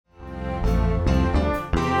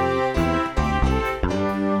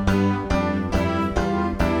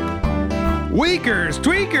Weakers,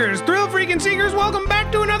 tweakers, thrill freaking seekers, welcome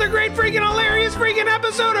back to another great freaking hilarious freaking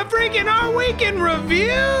episode of freaking Our Week in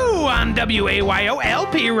Review on WAYO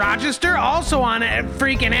LP Rochester, also on a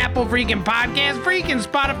freaking Apple freaking podcast, freaking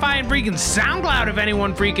Spotify, and freaking SoundCloud if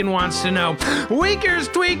anyone freaking wants to know. Weakers,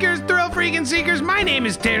 tweakers, thrill freaking seekers, my name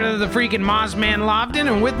is Taylor the freaking Mossman Lofton,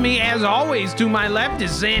 and with me as always to my left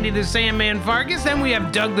is Sandy the Sandman Farkas, then we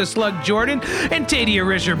have Doug the Slug Jordan, and Taddea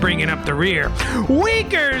Richard bringing up the rear.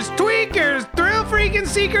 Weakers, tweakers, thrill freaking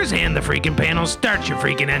seekers, and the freaking panel, start your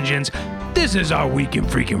freaking engines. This is Our Week in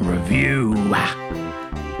Freaking Review.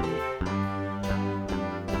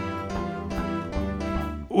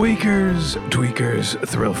 Weakers, tweakers,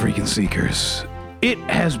 thrill freaking seekers. It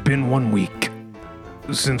has been 1 week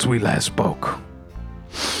since we last spoke.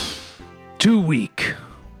 2 weeks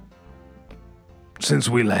since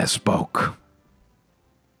we last spoke.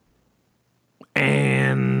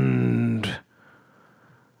 And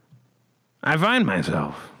I find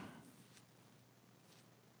myself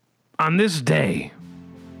on this day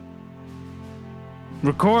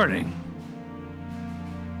recording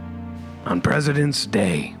on President's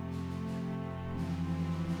Day.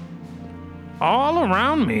 All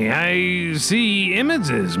around me, I see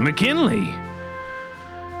images: McKinley,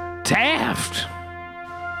 Taft,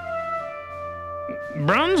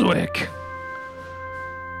 Brunswick,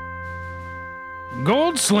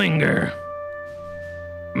 Goldslinger,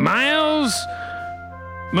 Miles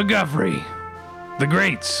McGuffrey, the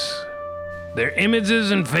greats, their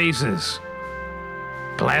images and faces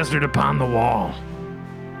plastered upon the wall.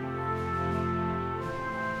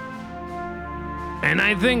 And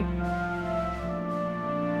I think,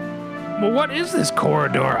 well, what is this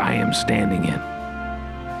corridor I am standing in?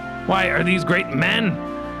 Why are these great men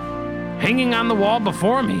hanging on the wall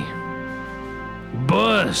before me?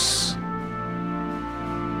 Bush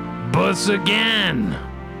again.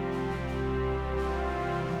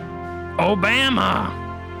 Obama.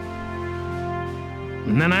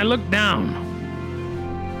 And then I look down,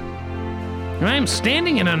 and I am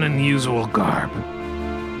standing in an unusual garb.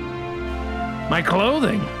 My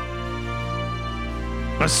clothing,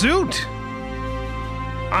 a suit,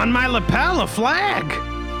 on my lapel a flag.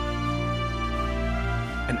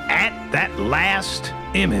 And at that last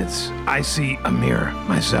image, I see a mirror,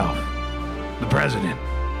 myself, the President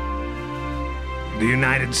of the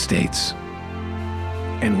United States.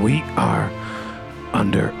 And we are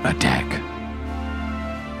under attack.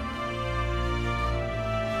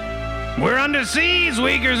 We're under siege,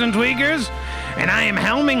 weakers and tweakers, and I am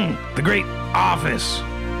helming the great office.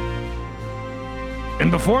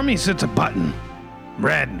 And before me sits a button,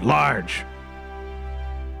 red, large.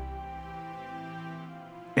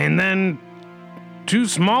 And then 2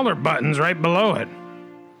 smaller buttons right below it.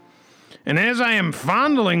 And as I am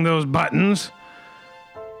fondling those buttons,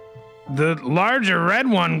 the larger red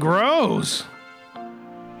one grows.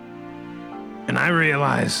 And I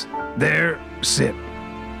realize there sit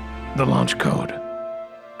the launch code.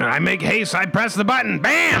 And I make haste, I press the button,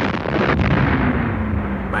 bam!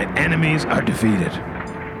 My enemies are defeated.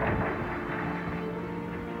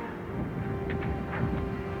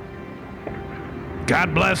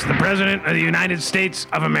 God bless the President of the United States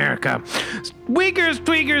of America. Weakers,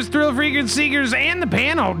 tweakers, thrill freakers, seekers, and the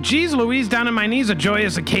panel. Jeez Louise, down on my knees, a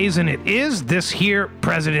joyous occasion it is. This here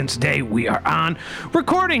President's Day we are on.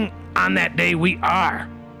 Recording on that day we are.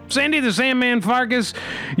 Sandy the Sandman Farkas,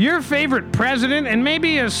 your favorite president, and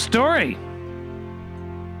maybe a story.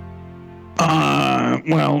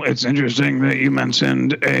 Well, it's interesting that you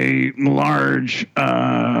mentioned a large,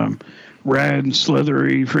 red,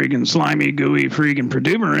 slithery, freaking slimy, gooey, freaking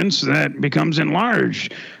protuberance that becomes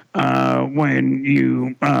enlarged when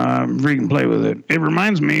you freaking play with it. It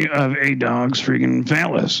reminds me of a dog's freaking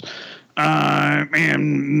phallus.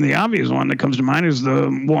 And the obvious one that comes to mind is the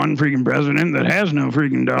one freaking president that has no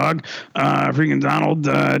freaking dog, freaking Donald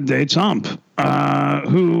J. Trump,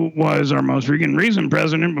 who was our most freaking recent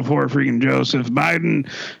president before freaking Joseph Biden,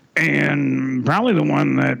 and probably the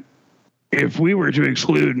one that, if we were to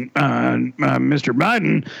exclude Mr.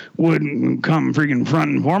 Biden, would come freaking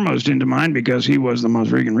front and foremost into mind because he was the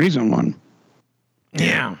most freaking recent one.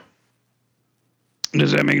 Yeah.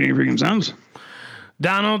 Does that make any freaking sense?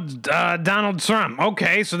 Donald Trump.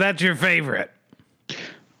 Okay, so that's your favorite.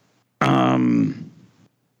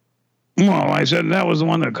 Well, I said that was the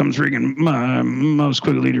one that comes freaking most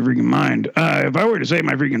quickly to freaking mind. If I were to say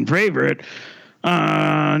my freaking favorite,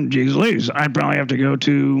 geez Louise, I'd probably have to go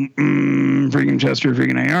to freaking Chester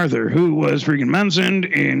freaking A. Arthur, who was freaking mentioned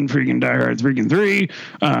in freaking Die Hard freaking 3,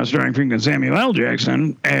 starring freaking Samuel L.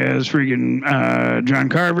 Jackson as freaking John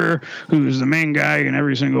Carver, who's the main guy in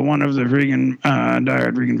every single one of the freaking Die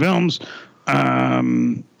Hard freaking films.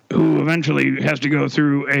 who eventually has to go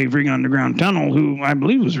through a freaking underground tunnel, who I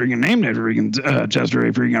believe was freaking named after freaking Chester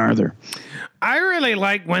A. freaking Arthur. I really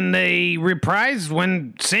like when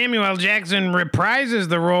when Samuel L. Jackson reprises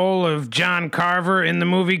the role of John Carver in the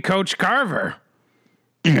movie Coach Carver.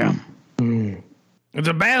 Yeah. It's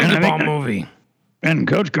a basketball movie. And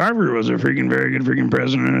Coach Carver was a freaking very good freaking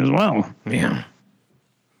president as well. Yeah.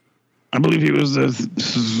 I believe he was the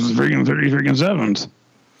freaking 37th.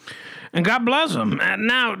 And God bless him.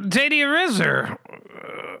 Now, Taddea Richard,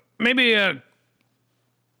 maybe a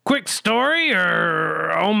quick story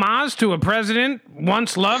or homage to a president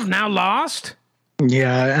once loved, now lost?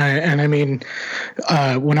 Yeah, I mean,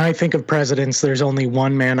 when I think of presidents, there's only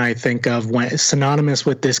one man I think of synonymous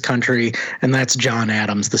with this country, and that's John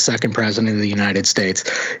Adams, the second president of the United States.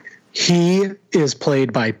 He is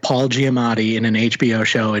played by Paul Giamatti in an HBO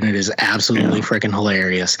show, and it is absolutely freaking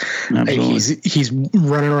hilarious. Absolutely. He's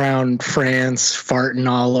running around France, farting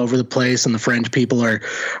all over the place, and the French people are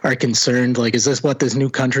concerned, like, is this what this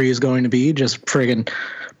new country is going to be? Just friggin'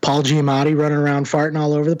 Paul Giamatti running around farting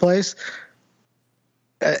all over the place?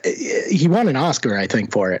 He won an Oscar, I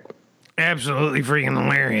think, for it. Absolutely freaking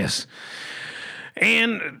hilarious.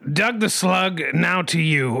 And Doug the Slug, now to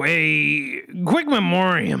you. A quick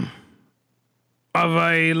memoriam of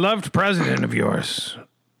a loved president of yours.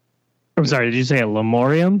 I'm sorry, did you say a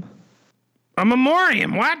memoriam? A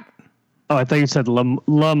memoriam, what? Oh, I thought you said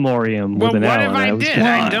memoriam with an L. What if I did?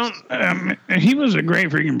 I don't... he was a great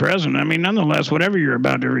freaking president. I mean, nonetheless, whatever you're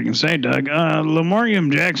about to freaking say, Doug, Lamorium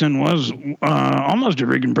Jackson was almost a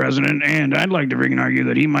freaking president, and I'd like to freaking argue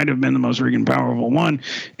that he might have been the most freaking powerful one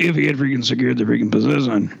if he had freaking secured the freaking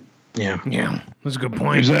position. Yeah, that's a good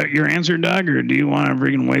point. Is that your answer, Doug, or do you want to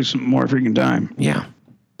freaking waste some more freaking time? Yeah.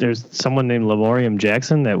 There's someone named Lamorium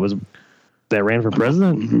Jackson that ran for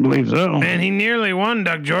president? I believe so. And he nearly won,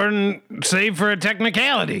 Doug Jordan, save for a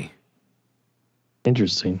technicality.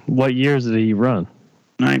 Interesting. What years did he run?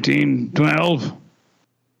 1912.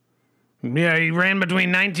 Yeah, he ran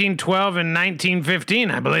between 1912 and 1915,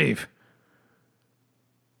 I believe.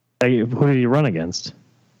 Who did he run against?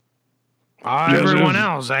 Everyone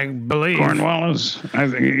else, I believe. Cornwallis. I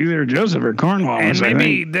think either Joseph or Cornwallis. And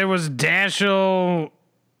maybe there was Dashiell...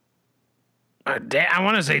 I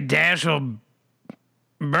want to say Dashiell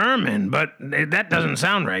Berman, but that doesn't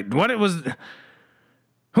sound right. Who ended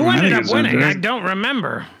up winning? I don't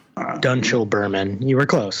remember. Dashiell Berman. You were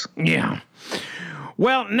close. Yeah.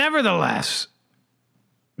 Well, nevertheless,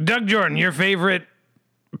 Doug Jordan, your favorite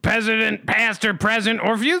president, past or present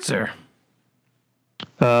or future?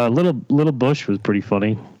 Little Bush was pretty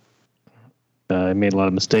funny. He made a lot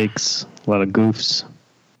of mistakes, a lot of goofs.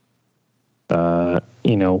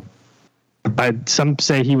 Some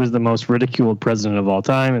say he was the most ridiculed president of all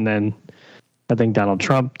time, and then I think Donald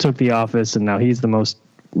Trump took the office, and now he's the most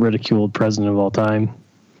ridiculed president of all time.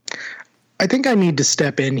 I think I need to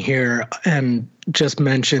step in here and just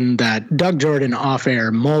mention that Doug Jordan off air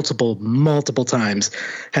multiple times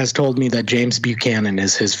has told me that James Buchanan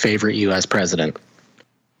is his favorite U.S. president.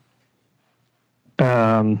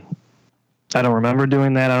 I don't remember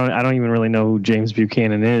doing that. I don't even really know who James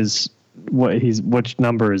Buchanan is. Which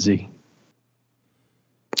number is he?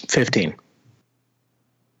 15.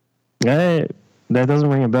 That doesn't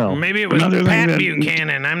ring a bell. Maybe it was Pat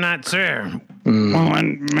Buchanan. I'm not sure. Well,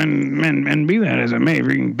 and be that as it may,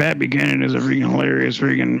 freaking Pat Buchanan is a freaking hilarious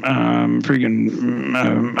freaking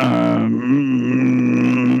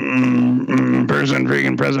person,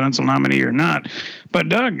 freaking presidential nominee or not. But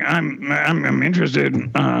Doug, I'm interested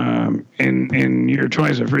in your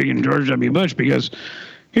choice of freaking George W. Bush, because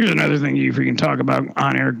here's another thing you freaking talk about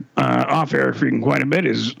on air, off air, freaking quite a bit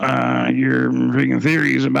is your freaking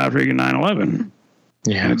theories about freaking 9/11.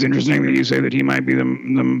 Yeah, and it's interesting that you say that he might be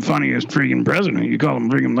the funniest freaking president. You call him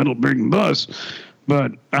freaking little freaking Bus,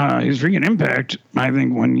 but his freaking impact, I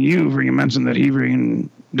think, when you freaking mentioned that he freaking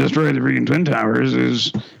destroyed the freaking Twin Towers,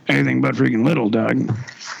 is anything but freaking little, Doug.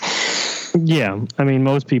 Yeah, I mean,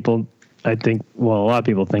 most people, a lot of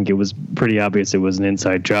people think it was pretty obvious it was an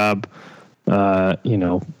inside job. I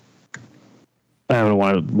don't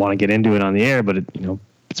want to get into it on the air, but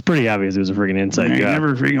it's pretty obvious it was a freaking inside job. He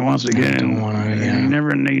never freaking wants to get in.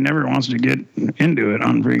 He never wants to get into it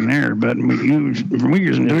on freaking air. But from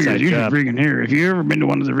weekers and tweakers, you should freaking hear. If you've ever been to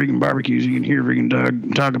one of the freaking barbecues, you can hear freaking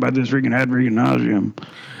Doug talk about this freaking ad freaking nauseum.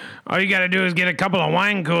 All you got to do is get a couple of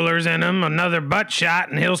wine coolers in him, another butt shot,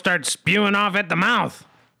 and he'll start spewing off at the mouth.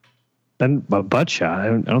 Then a butt shot? I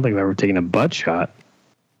don't think I've ever taken a butt shot.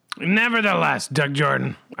 Nevertheless, Doug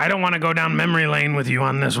Jordan, I don't want to go down memory lane with you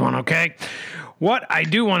on this one, okay? What I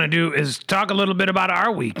do want to do is talk a little bit about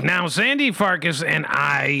our week. Now, Sandy Farkas and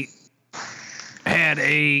I had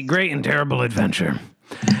a great and terrible adventure.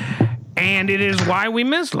 And it is why we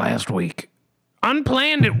missed last week.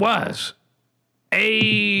 Unplanned it was.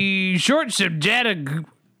 A short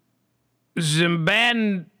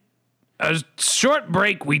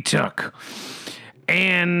break we took.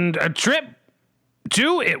 And a trip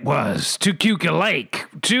to Keuka Lake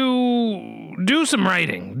to do some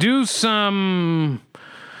writing, do some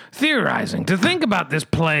theorizing, to think about this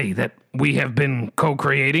play that we have been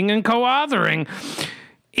co-creating and co-authoring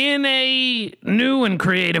in a new and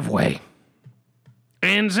creative way.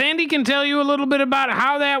 And Sandy can tell you a little bit about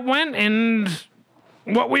how that went and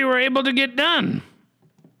what we were able to get done.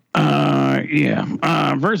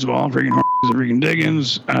 First of all, freaking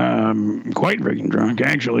Diggins, quite freaking drunk,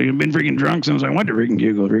 actually. I've been freaking drunk since I went to freaking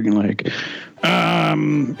Keuka freaking Lake.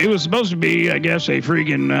 It was supposed to be, I guess, a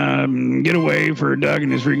freaking getaway for Doug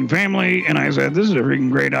and his freaking family, and I said, this is a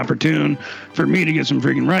freaking great opportunity for me to get some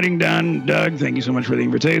freaking writing done. Doug, thank you so much for the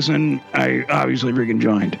invitation. I obviously freaking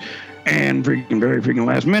joined. And freaking very freaking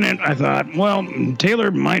last minute, I thought, well, Taylor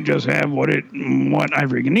might just have what I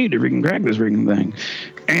freaking need to freaking crack this freaking thing.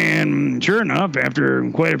 And sure enough, after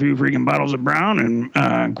quite a few freaking bottles of brown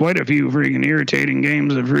and quite a few freaking irritating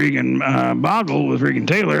games of freaking Boggle with freaking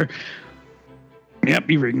Taylor, yep,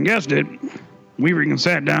 you freaking guessed it, we freaking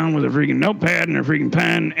sat down with a freaking notepad and a freaking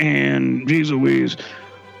pen, and geez Louise,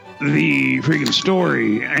 the freaking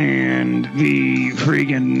story and the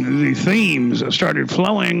themes started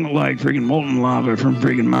flowing like freaking molten lava from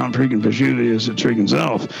freaking Mount freaking Vesuvius its freaking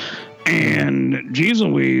self. And geez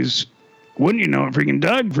Louise, wouldn't you know it, freaking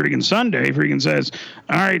Doug freaking Sunday freaking says,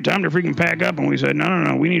 all right, time to freaking pack up. And we said,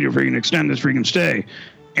 no, we need to freaking extend this freaking stay.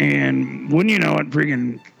 And wouldn't you know it,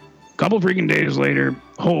 freaking couple freaking days later,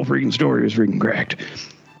 whole freaking story is freaking cracked.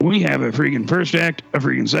 We have a freaking first act, a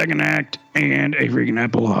freaking second act, and a freaking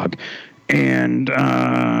epilogue. And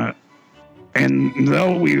though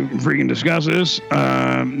we freaking discuss this,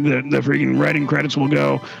 the freaking writing credits will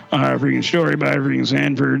go freaking story by freaking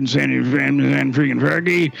Sandy and freaking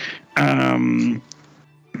Fergie,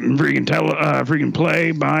 freaking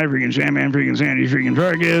play by freaking Shaman freaking Sandy freaking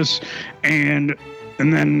Fergus, and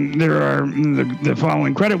then there are the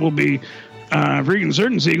following credit will be freaking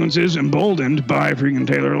certain sequences emboldened by freaking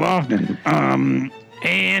Taylor Lofton.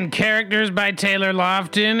 And characters by Taylor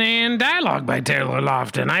Lofton and dialogue by Taylor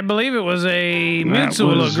Lofton. I believe it was a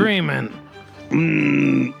mutual agreement.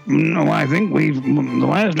 No, I think the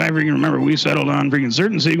last I freaking remember, we settled on freaking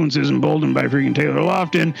certain sequences emboldened by freaking Taylor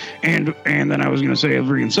Lofton, and then I was going to say a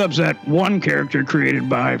freaking subset, one character created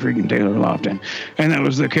by freaking Taylor Lofton, and that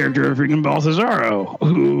was the character of freaking Balthazaro,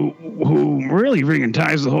 who really freaking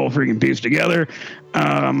ties the whole freaking piece together,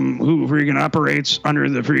 who freaking operates under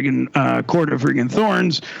the freaking court of freaking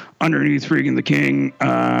thorns, underneath freaking the king,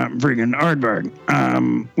 freaking Aardvark,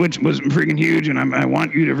 which was freaking huge, and I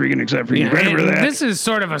want you to freaking accept freaking credit for that. This is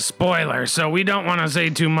sort of a spoiler, so we don't want to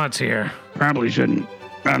say too much here. Probably shouldn't.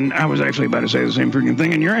 I was actually about to say the same freaking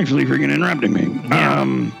thing, and you're actually freaking interrupting me. Yeah.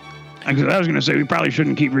 I was going to say we probably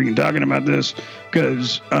shouldn't keep freaking talking about this,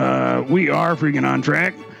 because we are freaking on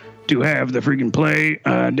track to have the freaking play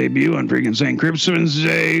debut on freaking St. Crispin's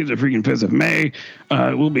Day, the freaking 5th of May.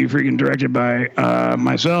 It will be freaking directed by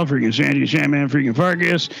myself, freaking Sandy Shaman, freaking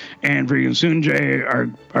Farkas, and freaking Sunjay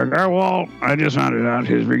Argarwal. I just found out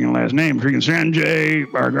his freaking last name, freaking Sanjay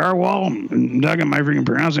Argarwal. Doug, am I freaking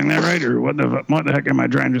pronouncing that right, or what the heck am I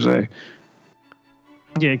trying to say?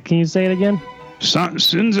 Yeah, can you say it again?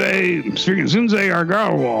 Sunjay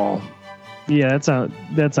Argarwal. Yeah, that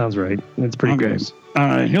sounds right. It's pretty close.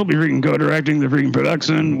 He'll be freaking co-directing the freaking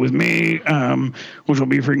production with me, which will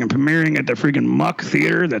be freaking premiering at the freaking Muck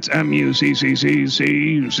Theater. That's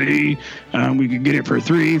MUCCCCC. We could get it for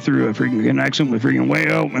 $3 through a freaking connection with freaking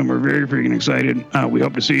Wayo, and we're very freaking excited. We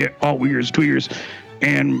hope to see it all tweeters,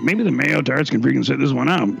 and maybe the Mayo Tarts can freaking set this one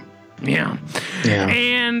out. Yeah.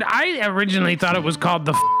 And I originally thought it was called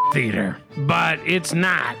the Theater, but it's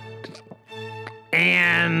not.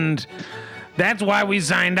 And that's why we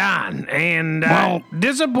signed on. And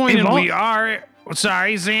disappointed we are.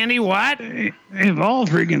 Sorry, Sandy, what? If all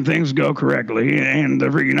freaking things go correctly and the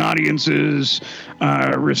freaking audiences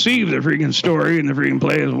receive the freaking story and the freaking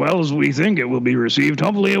play as well as we think it will be received,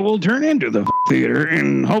 hopefully it will turn into the theater,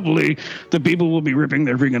 and hopefully the people will be ripping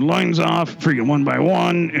their freaking loins off freaking one by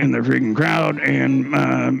one in the freaking crowd,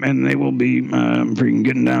 and they will be freaking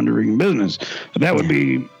getting down to freaking business. That would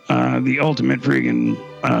be the ultimate freaking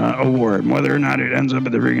award, whether or not it ends up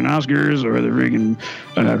at the freaking Oscars or the freaking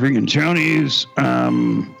Tonys.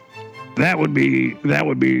 That would be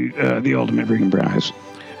the ultimate freaking prize.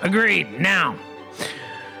 Agreed. Now,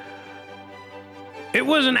 It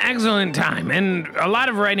was an excellent time, and a lot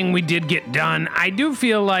of writing we did get done. I do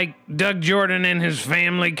feel like Doug Jordan and his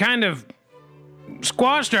family kind of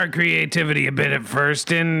squashed our creativity a bit at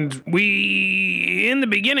first, and we, in the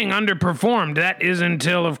beginning, underperformed. That is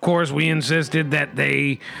until, of course, we insisted that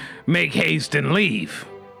they make haste and leave.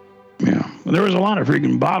 Yeah, there was a lot of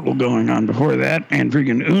freaking boggle going on before that, and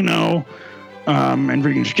freaking Uno, and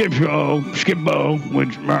freaking Skipbo,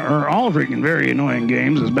 which are all freaking very annoying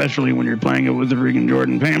games, especially when you're playing it with the freaking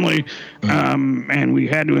Jordan family. And we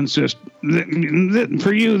had to insist that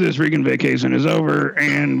for you, this freaking vacation is over,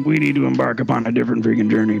 and we need to embark upon a different freaking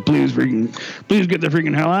journey. Please get the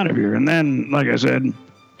freaking hell out of here. And then, like I said,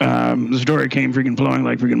 the story came freaking flowing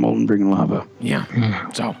like freaking molten freaking lava. Yeah.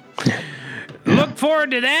 So, look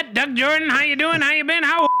forward to that. Doug Jordan, how you doing? How you been?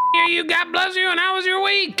 How are you? God bless you. And how was your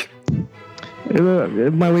week?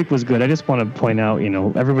 My week was good. I just want to point out,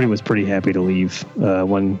 everybody was pretty happy to leave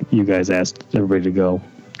when you guys asked everybody to go,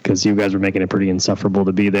 because you guys were making it pretty insufferable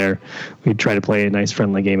to be there. We'd try to play a nice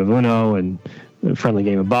friendly game of Uno and a friendly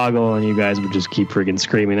game of Boggle, and you guys would just keep freaking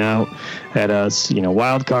screaming out at us,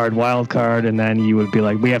 wild card, and then you would be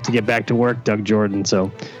like, we have to get back to work, Doug Jordan. So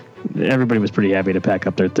everybody was pretty happy to pack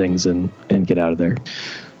up their things and get out of there.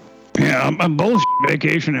 Yeah, a bullshit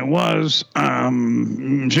vacation it was.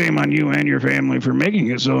 Shame on you and your family for making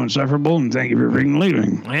it so insufferable, and thank you for freaking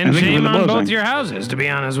leaving. And shame on both your houses, to be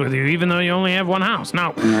honest with you, even though you only have one house.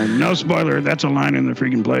 No. No spoiler, that's a line in the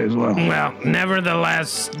freaking play as well. Well,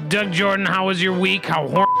 nevertheless, Doug Jordan, how was your week? How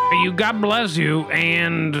are you? God bless you,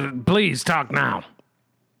 and please talk now.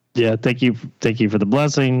 Yeah, thank you for the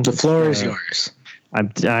blessing. The floor is yours.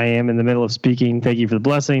 I am in the middle of speaking. Thank you for the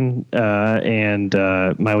blessing. And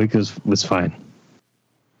my week was fine.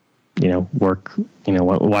 Work,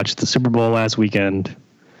 watched the Super Bowl last weekend.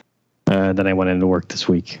 Then I went into work this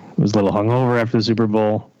week. I was a little hungover after the Super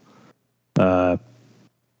Bowl. But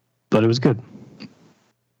it was good.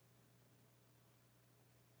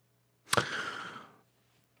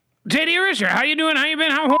 Taddea Richard, how you doing? How you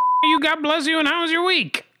been? How are you? God bless you. And how was your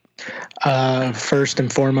week? First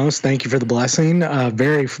and foremost, thank you for the blessing.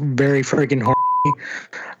 Very, very freaking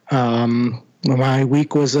horny. My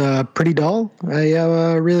week was pretty dull. I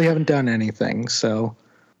really haven't done anything, so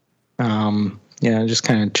just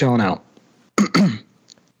kind of chilling out.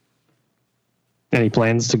 Any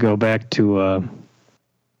plans to go back to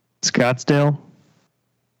Scottsdale?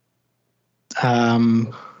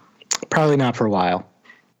 Probably not for a while.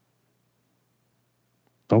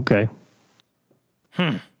 Okay.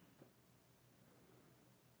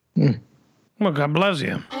 Well, God bless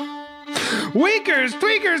you. Weakers,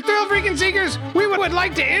 tweakers, thrill freaking seekers, we would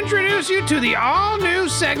like to introduce you to the all-new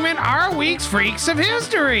segment, Our Week's Freaks of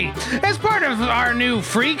History. As part of our new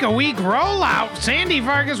Freak a Week rollout, Sandy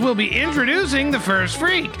Farkas will be introducing the first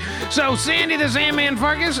freak. So, Sandy the Sandman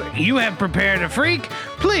Farkas, you have prepared a freak.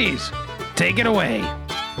 Please, take it away.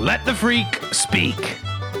 Let the freak speak.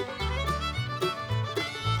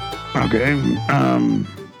 Okay,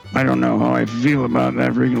 I don't know how I feel about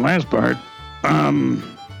that freaking last part.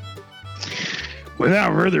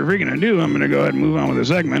 Without further freaking ado, I'm going to go ahead and move on with the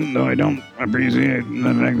segment, though I don't appreciate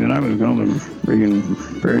the fact that I was called a freaking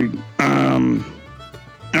freak.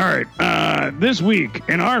 All right, this week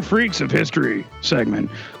in our Freaks of History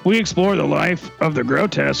segment, we explore the life of the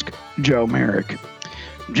grotesque Joe Merrick.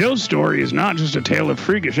 Joe's story is not just a tale of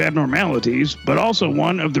freakish abnormalities, but also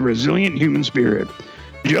one of the resilient human spirit.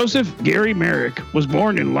 Joseph Gary Merrick was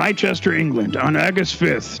born in Leicester, England on August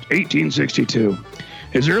 5th, 1862.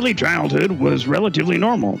 His early childhood was relatively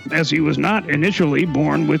normal, as he was not initially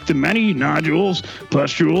born with the many nodules,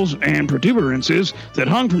 pustules, and protuberances that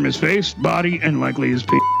hung from his face, body, and likely his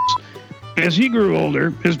penis. As he grew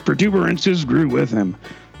older, his protuberances grew with him.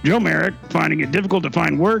 Joe Merrick, finding it difficult to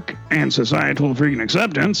find work and societal freaking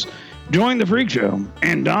acceptance, joined the freak show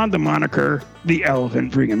and donned the moniker the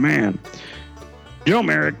Elephant Freaking Man. Joe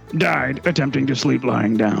Merrick died attempting to sleep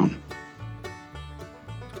lying down.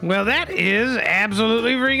 Well, that is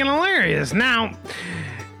absolutely freaking hilarious. Now,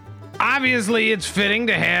 obviously, it's fitting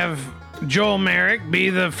to have Joel Merrick be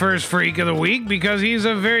the first freak of the week because he's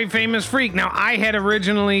a very famous freak. Now, I had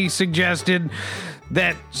originally suggested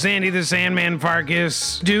that Sandy the Sandman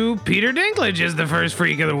Farkas do Peter Dinklage as the first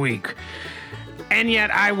freak of the week. And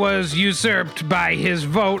yet I was usurped by his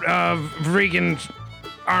vote of freaking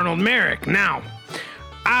Arnold Merrick. Now,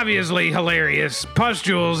 obviously hilarious,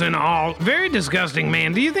 pustules and all, very disgusting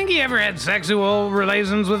man. Do you think he ever had sexual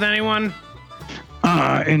relations with anyone?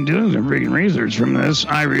 In doing some freaking research from this,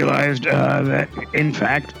 I realized that, in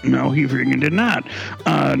fact, no, he freaking did not.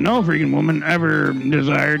 No freaking woman ever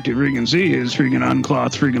desired to freaking see his freaking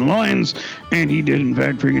unclothed freaking loins, and he did, in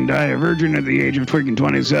fact, freaking die a virgin at the age of freaking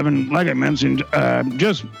 27, like I mentioned,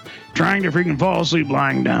 just trying to freaking fall asleep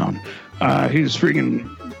lying down. His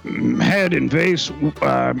freaking head and face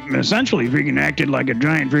essentially freaking acted like a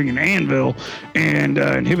giant freaking anvil and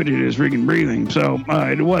inhibited his freaking breathing. So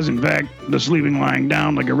it was, in fact, the sleeping lying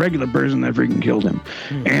down like a regular person that freaking killed him.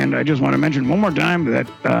 And I just want to mention one more time that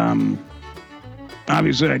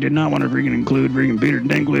obviously I did not want to freaking include freaking Peter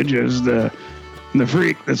Dinklage as the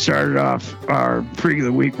freak that started off our Freak of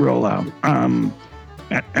the Week rollout.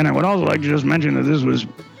 And I would also like to just mention that this was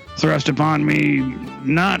thrust upon me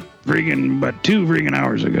not freaking but 2 freaking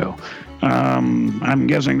hours ago. I'm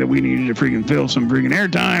guessing that we needed to freaking fill some freaking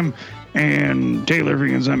airtime, and Taylor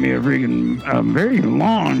freaking sent me a freaking very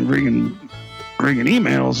long freaking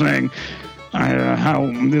email saying how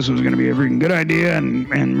this was going to be a freaking good idea,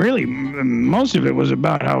 and really most of it was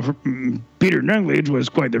about how Peter Dinklage was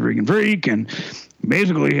quite the freaking freak, and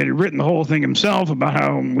basically had written the whole thing himself about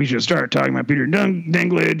how we should start talking about Peter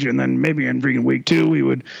Dinklage, and then maybe in freaking week 2 we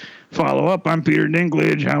would follow up on Peter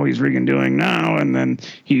Dinklage, how he's freaking doing now, and then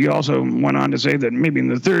he also went on to say that maybe in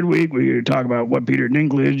the 3rd week we could talk about what Peter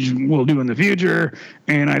Dinklage will do in the future.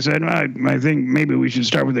 And I said, I think maybe we should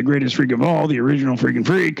start with the greatest freak of all, the original freaking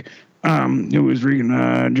freak, who was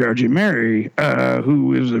freaking Georgie Mary,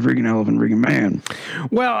 who is the freaking elephant freaking man.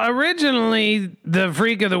 Well, originally the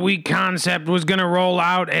Freak of the Week concept was going to roll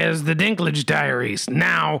out as the Dinklage Diaries.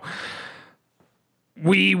 Now,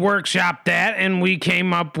 we workshopped that and we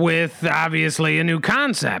came up with, obviously, a new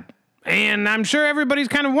concept. And I'm sure everybody's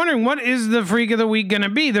kind of wondering, what is the Freak of the Week going to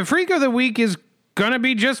be? The Freak of the Week is going to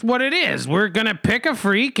be just what it is. We're going to pick a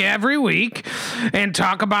freak every week and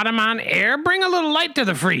talk about them on air. Bring a little light to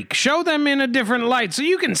the freak. Show them in a different light so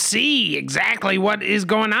you can see exactly what is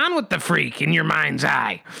going on with the freak in your mind's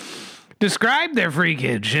eye. Describe their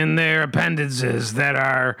freakage and their appendages that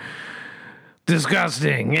are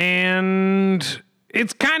disgusting. And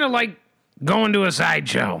it's kind of like going to a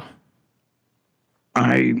sideshow.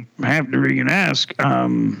 I have to freaking ask,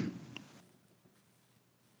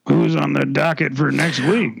 who's on the docket for next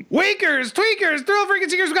week? Wakers, tweakers, thrill freaking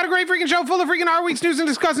seekers. We've got a great freaking show full of freaking our week's news and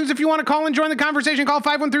discussions. If you want to call and join the conversation, call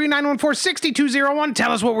 513-914-6201.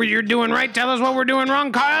 Tell us what you're doing right. Tell us what we're doing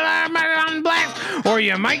wrong. Call it on blast, or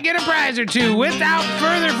you might get a prize or two. Without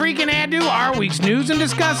further freaking ado, our week's news and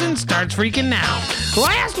discussion starts freaking now.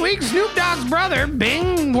 Last week, Snoop Dogg's brother,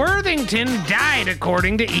 Bing Worthington, died,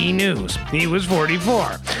 according to E! News. He was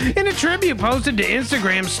 44. In a tribute posted to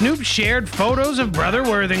Instagram, Snoop shared photos of Brother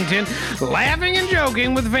Worthington laughing and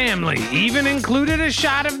joking with family, even included a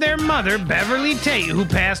shot of their mother, Beverly Tate, who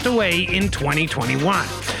passed away in 2021.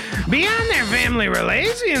 Beyond their family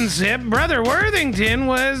relationship, Brother Worthington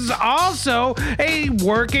also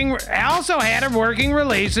had a working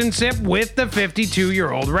relationship with the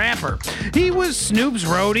 52-year-old rapper. He was Snoop's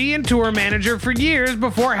roadie and tour manager for years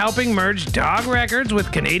before helping merge Dog Records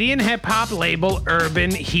with Canadian hip-hop label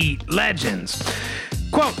Urban Heat Legends.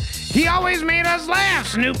 Quote, "He always made us laugh,"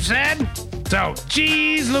 Snoop said. So,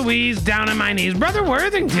 geez Louise, down on my knees. Brother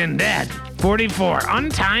Worthington dead, 44,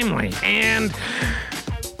 untimely. And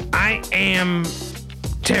I am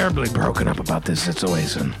terribly broken up about this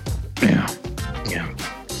situation. Yeah.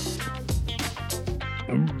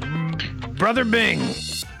 Brother Bing.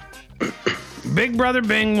 Big Brother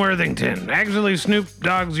Bing Worthington. Actually, Snoop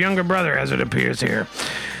Dogg's younger brother, as it appears here.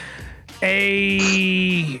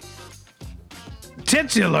 A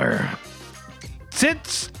titular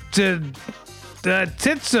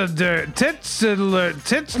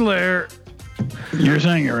You're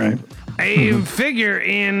saying it right. A figure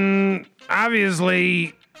in,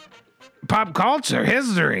 obviously, pop culture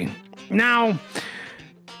history. Now,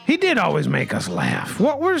 he did always make us laugh.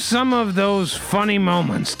 What were some of those funny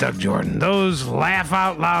moments, Doug Jordan? Those laugh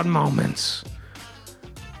out loud moments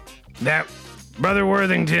that Brother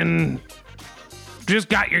Worthington just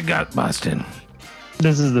got your gut busted?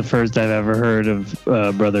 This is the first I've ever heard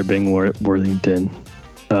of Brother Bing Worthington.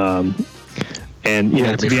 And, you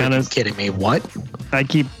know, to be honest, kidding me. What?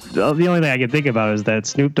 The only thing I can think about is that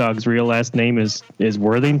Snoop Dogg's real last name is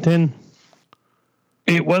Worthington.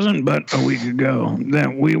 It wasn't but a week ago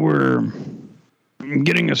that we were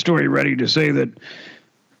getting a story ready to say that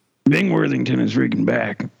Bing Worthington is freaking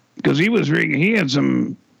back, because he had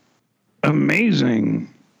some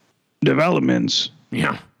amazing developments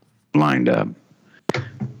lined up.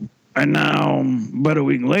 And now, but a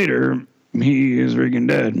week later, he is freaking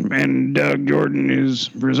dead. And Doug Jordan is,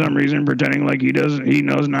 for some reason, pretending like he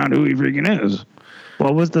knows not who he freaking is.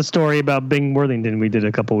 What was the story about Bing Worthington we did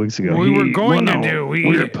a couple weeks ago? We were going to do.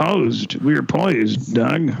 We were poised,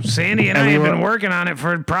 Doug. Sandy and I have been working on it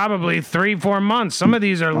for probably 3-4 months. Some of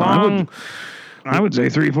these are long. I would say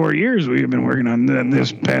 3-4 years we have been working on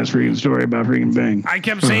this past freaking story about freaking Bing. I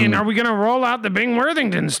kept saying, are we going to roll out the Bing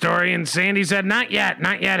Worthington story? And Sandy said, not yet.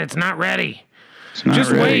 It's not ready. Just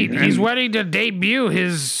ready. wait. He's ready to debut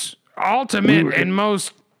his ultimate and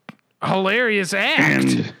most hilarious act.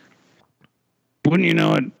 And wouldn't you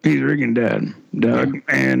know it, he's freaking dead, Doug.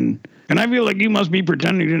 And I feel like you must be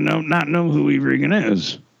pretending to not know who he freaking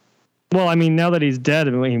is. Well, I mean, now that he's dead,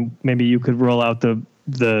 I mean, maybe you could roll out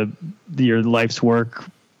your life's work,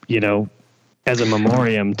 as a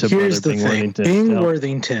memoriam to Here's Brother the Bing thing.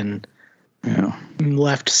 Worthington. Bing Worthington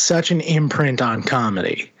left such an imprint on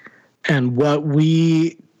comedy. And what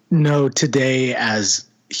we know today as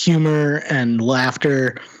humor and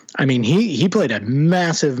laughter, I mean, he played a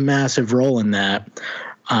massive, massive role in that.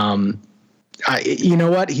 You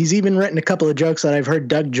know what? He's even written a couple of jokes that I've heard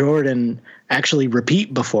Doug Jordan actually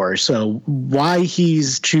repeat before. So why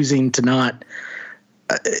he's choosing to not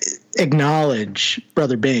acknowledge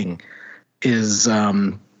Brother Bing is,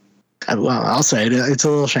 I'll say it, it's a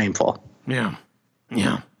little shameful. Yeah.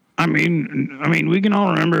 I mean, we can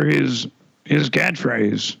all remember his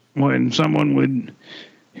catchphrase when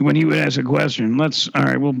he would ask a question. We'll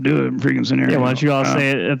do a freaking scenario. Yeah, why don't you all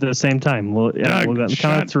say it at the same time? We'll go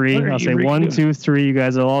count of 3. I'll say 1, 2, 3. You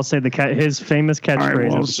guys will all say his famous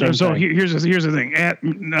catchphrase. At the same time. Here's the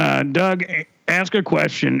thing. Doug, ask a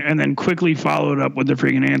question and then quickly follow it up with the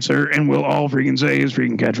freaking answer, and we'll all freaking say his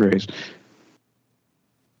freaking catchphrase.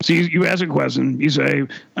 So you ask a question, you say,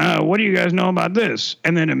 "What do you guys know about this?"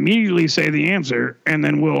 And then immediately say the answer, and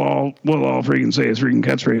then we'll all freaking say his freaking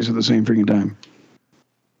catchphrase at the same freaking time.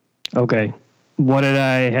 Okay. What did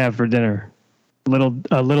I have for dinner? A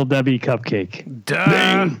little Debbie cupcake.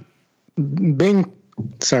 Duh. Bing.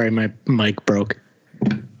 Sorry, my mic broke.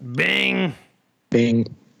 Bing.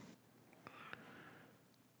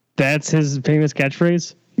 That's his famous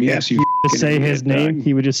catchphrase? Yes, you just say his name. Doug.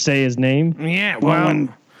 He would just say his name. Yeah, well,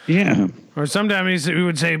 yeah. Or sometimes he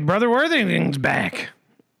would say, Brother Worthington's back.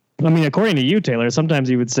 I mean, according to you, Taylor, sometimes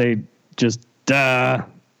he would say just duh.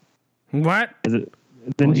 What?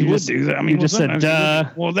 Then you would do that. I mean, you just said duh.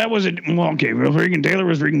 Well, that was it. Well, okay. Well, freaking Taylor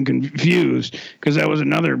was freaking confused because that was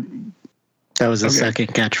another. That was a second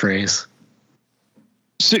catchphrase.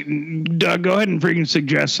 Doug, go ahead and freaking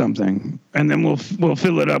suggest something, and then we'll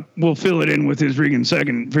fill it up. We'll fill it in with his freaking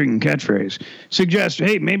second freaking catchphrase. Suggest,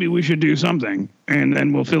 hey, maybe we should do something, and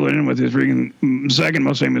then we'll fill it in with his freaking second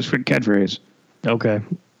most famous catchphrase. Okay.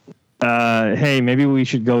 Hey, maybe we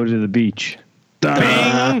should go to the beach.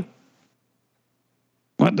 Bing.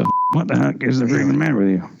 What the heck is the freaking matter with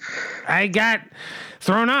you? I got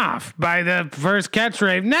thrown off by the first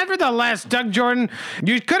catchphrase. Nevertheless, Doug Jordan,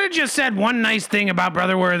 you could have just said one nice thing about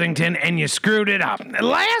Brother Worthington and you screwed it up.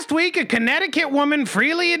 Last week, a Connecticut woman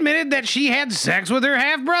freely admitted that she had sex with her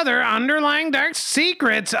half-brother, underlying dark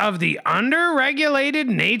secrets of the under-regulated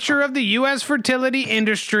nature of the U.S. fertility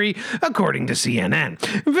industry, according to CNN.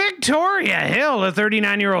 Victoria Hill, a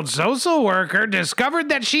 39-year-old social worker, discovered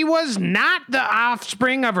that she was not the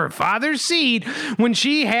offspring of her father's seed when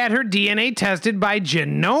she had her DNA tested by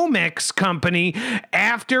Genomics Company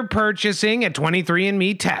after purchasing a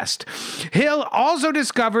 23andMe test. Hill also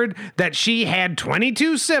discovered that she had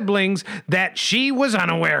 22 siblings that she was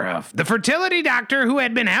unaware of. The fertility doctor who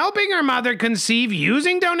had been helping her mother conceive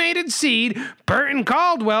using donated seed, Burton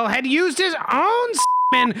Caldwell, had used his own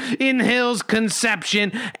semen in Hill's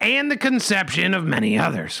conception and the conception of many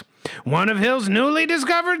others. One of Hill's newly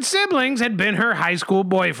discovered siblings had been her high school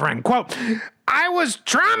boyfriend. Quote, I was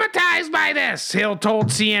traumatized by this, Hill told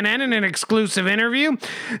CNN in an exclusive interview.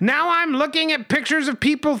 Now I'm looking at pictures of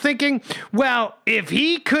people thinking, well, if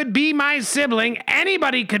he could be my sibling,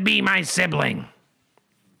 anybody could be my sibling.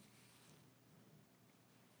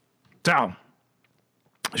 So,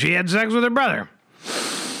 she had sex with her brother.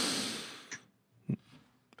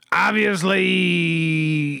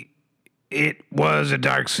 Obviously, it was a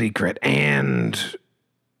dark secret, and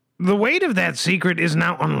the weight of that secret is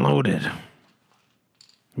now unloaded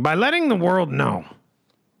by letting the world know.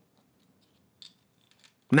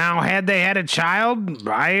 Now, had they had a child,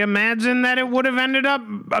 I imagine that it would have ended up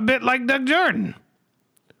a bit like Doug Jordan.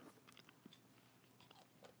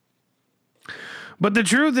 But the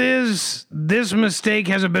truth is, this mistake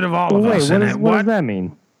has a bit of all of us in it. What does that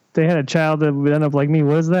mean? They had a child that would end up like me.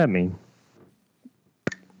 What does that mean?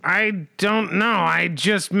 I don't know. I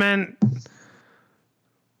just meant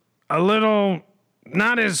a little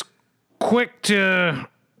not as quick to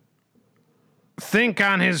think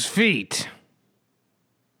on his feet.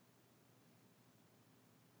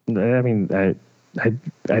 I mean, I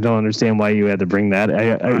don't understand why you had to bring that.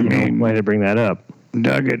 Why had to bring that up.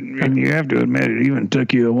 Doug, and you have to admit it even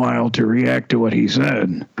took you a while to react to what he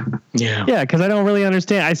said. Yeah. Yeah, because I don't really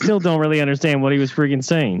understand. I still don't really understand what he was freaking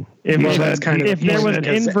saying. If there was an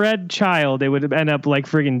inbred child, it would end up like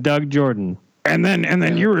freaking Doug Jordan. And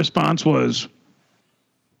then your response was,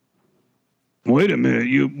 "Wait a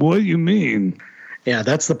minute, what do you mean?" Yeah,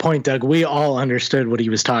 that's the point, Doug. We all understood what he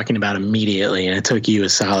was talking about immediately, and it took you a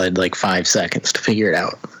solid 5 seconds to figure it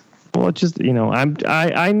out. Well, it's just,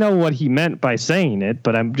 I know what he meant by saying it,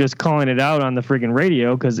 but I'm just calling it out on the freaking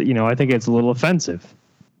radio because, I think it's a little offensive.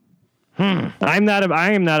 I am not a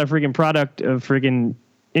freaking product of freaking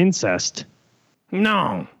incest.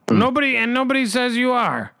 No. Nobody says you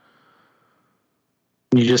are.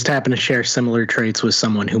 You just happen to share similar traits with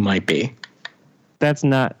someone who might be. That's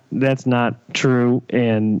not true,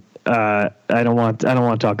 and I don't want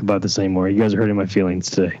to talk about this anymore. You guys are hurting my feelings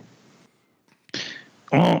today.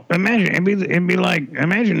 Well, imagine if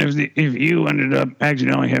you ended up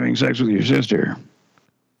accidentally having sex with your sister.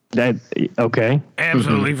 Okay.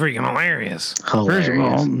 Absolutely freaking hilarious.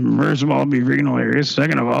 First of all, it'd be freaking hilarious.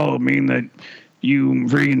 Second of all, it would mean that you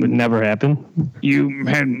freaking would never happen.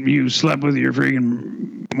 You slept with your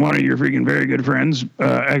freaking one of your freaking very good friends,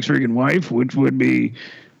 ex freaking wife, which would be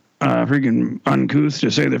freaking uncouth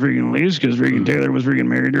to say the freaking least, because freaking Taylor was freaking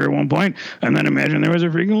married to her at one point, and then imagine there was a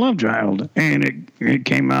freaking love child, and it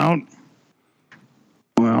came out,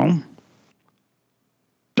 well,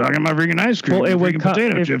 talking about freaking ice cream. Well, it would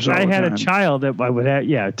potato chips all the time. If I had a child that I would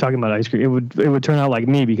have, talking about ice cream, it would turn out like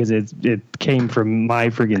me because it came from my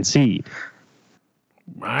freaking seed.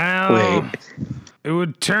 Well, it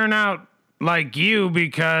would turn out like you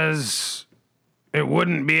because it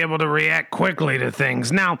wouldn't be able to react quickly to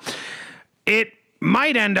things. Now, it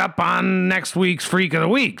might end up on next week's Freak of the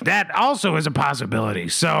Week. That also is a possibility.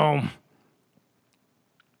 So,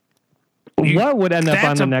 what would end up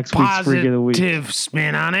on the next week's Freak of the Week? Positive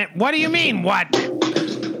spin on it. What do you mean? What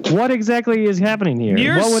exactly is happening here?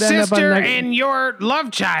 Your what would sister and your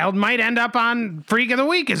love child might end up on Freak of the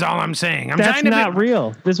Week is all I'm saying. That's not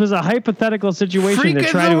real. This was a hypothetical situation to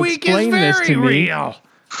try to explain this to me. Real.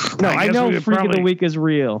 No, I know Freak of the Week is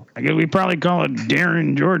real. I guess we probably call it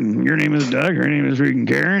Darren Jordan. Your name is Doug. Her name is freaking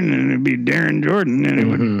Karen, and it'd be Darren Jordan, and it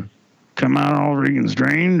would come out all freaking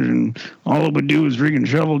strange, and all it would do is freaking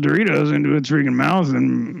shovel Doritos into its freaking mouth,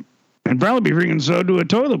 and probably be freaking sewed to a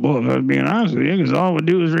toilet bowl, if I was being honest with you, because all it would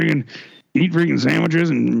do is freaking eat freaking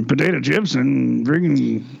sandwiches and potato chips and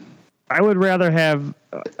freaking... I would rather have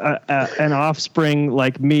an offspring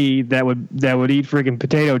like me that would eat freaking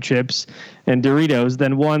potato chips and Doritos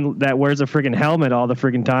than one that wears a freaking helmet all the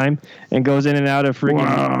freaking time and goes in and out of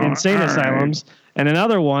freaking insane asylums. Right. And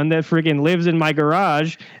another one that freaking lives in my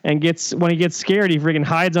garage and when he gets scared, he freaking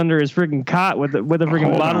hides under his freaking cot with a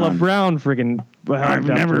freaking bottle of brown freaking. I've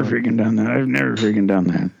never freaking done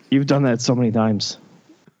that. You've done that so many times.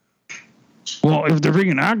 Well, if the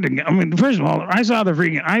freaking octagon, I mean, first of all, I saw the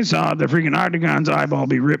freaking octagon's eyeball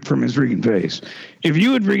be ripped from his freaking face. If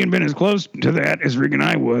you had freaking been as close to that as freaking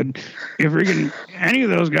I would, if freaking any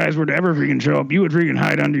of those guys were to ever freaking show up, you would freaking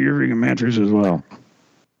hide under your freaking mattress as well.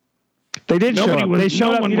 They did show up. They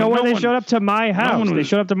showed up. You know what? They showed up to my house. They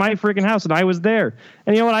showed up to my freaking house, and I was there.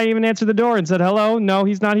 And you know what? I even answered the door and said, "Hello, no,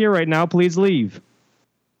 he's not here right now. Please leave."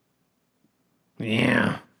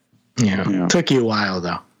 Yeah. Took you a while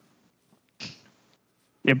though.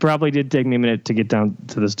 It probably did take me a minute to get down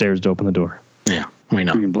to the stairs to open the door. Yeah, we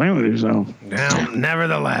know. You can blame with yourself. Now,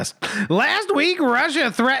 nevertheless, last week,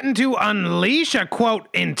 Russia threatened to unleash a, quote,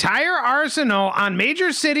 entire arsenal on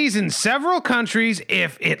major cities in several countries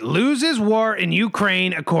if it loses war in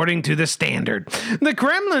Ukraine, according to the Standard. The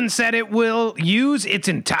Kremlin said it will use its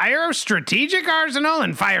entire strategic arsenal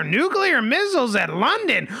and fire nuclear missiles at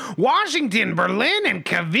London, Washington, Berlin, and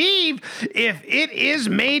Kyiv if it is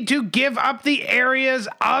made to give up the areas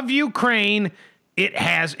of Ukraine it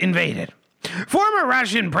has invaded. Former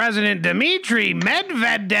Russian President Dmitry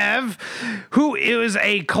Medvedev, who is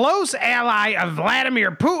a close ally of Vladimir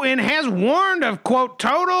Putin, has warned of, quote,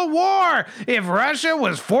 total war if Russia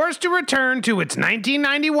was forced to return to its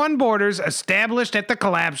 1991 borders established at the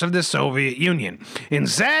collapse of the Soviet Union.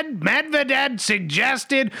 Instead, Medvedev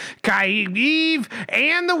suggested Kyiv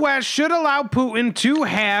and the West should allow Putin to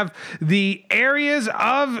have the areas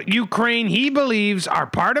of Ukraine he believes are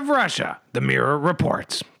part of Russia, the Mirror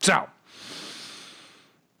reports. So,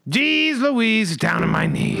 geez Louise, down on my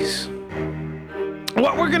knees.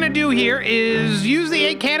 What we're going to do here is use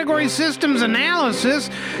the 8-category systems analysis,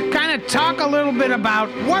 kind of talk a little bit about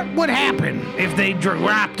what would happen if they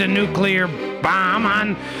dropped a nuclear bomb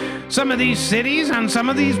on some of these cities on some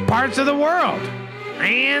of these parts of the world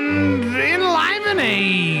and enliven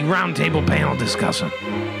a roundtable panel discussion.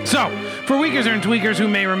 So, for weakers and tweakers who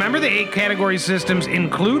may remember, the 8 category systems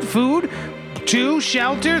include food, 2,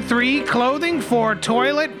 shelter, 3, clothing, 4,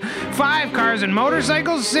 toilet, 5, cars and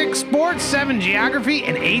motorcycles, 6, sports, 7, geography,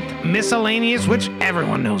 and 8, miscellaneous, which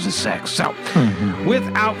everyone knows is sex. So,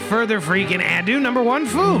 without further freaking ado, number 1,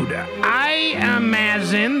 food. I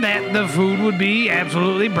imagine that the food would be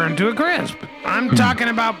absolutely burnt to a crisp. I'm talking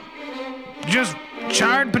about just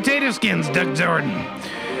charred potato skins, Doug Jordan.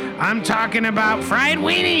 I'm talking about fried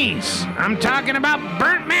weenies. I'm talking about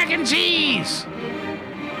burnt mac and cheese.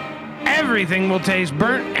 Everything will taste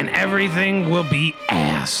burnt and everything will be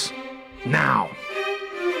ass. Now,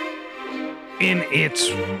 in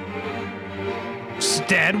its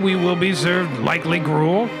stead, we will be served likely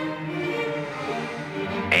gruel.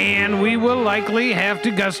 And we will likely have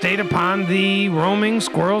to gustate upon the roaming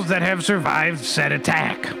squirrels that have survived said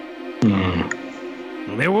attack.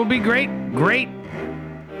 There will be great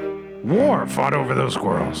war fought over those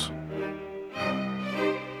squirrels.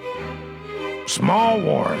 Small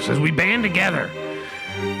wars as we band together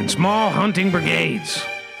in small hunting brigades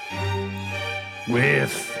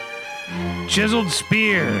with chiseled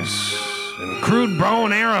spears and crude bow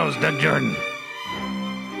and arrows, Doug Jordan.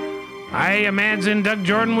 I imagine Doug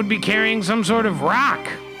Jordan would be carrying some sort of rock.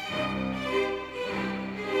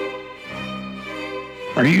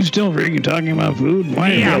 Are you still freaking talking about food?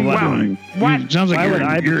 Why? Yeah, what? It sounds like Why would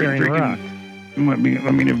I be carrying a rock? I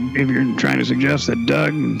mean, if you're trying to suggest that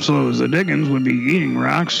Doug, slow as the Dickens, would be eating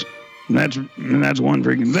rocks, that's one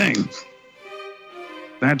freaking thing.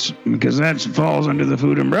 That's because that falls under the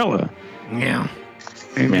food umbrella. Yeah.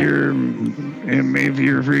 If you're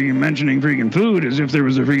freaking mentioning freaking food as if there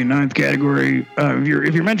was a freaking 9th category,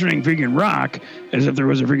 if you're mentioning freaking rock as if there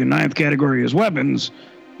was a freaking 9th category as weapons,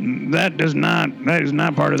 that is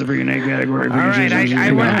not part of the freaking 8 category. All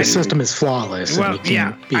right, the system is flawless. Well,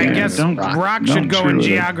 yeah, I guess rock should go in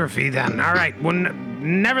geography then. All right. Well,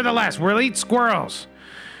 nevertheless, we'll eat squirrels.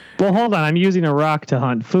 Well, hold on. I'm using a rock to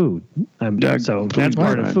hunt food. So that's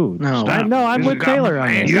part of food. No, I'm with Taylor on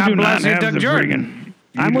this. You do not have the freaking.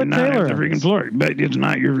 I'm with Taylor. The freaking floor, but it's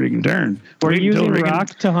not your freaking turn. We're using rock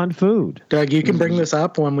to hunt food. Doug, you can bring this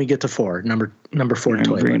up when we get to 4. Number 4,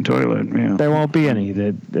 toilet. Freaking toilet. Yeah. There won't be any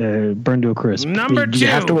that burn to a crisp. Number 2. You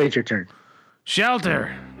have to wait your turn.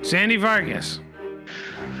 Shelter. Sandy Vargas.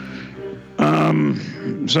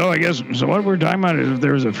 So I guess what we're talking about is if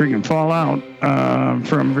there was a freaking fallout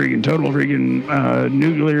from freaking total freaking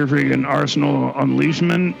nuclear freaking arsenal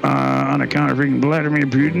unleashment on account of freaking Vladimir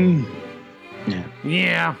Putin.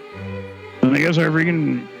 Yeah. And I guess our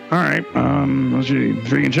freaking all right. Let's see.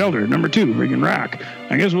 Freaking shelter. Number 2. Freaking rock.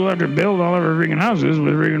 I guess we'll have to build all of our freaking houses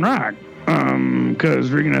with freaking rock.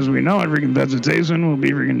 Because freaking as we know it, freaking vegetation will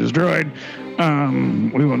be freaking destroyed.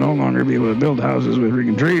 We will no longer be able to build houses with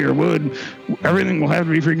freaking tree or wood. Everything will have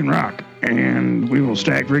to be freaking rock. And we will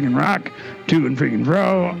stack freaking rock to and freaking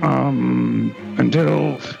fro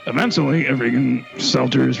until eventually a freaking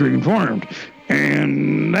shelter is freaking formed.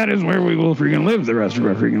 And that is where we will freaking live the rest of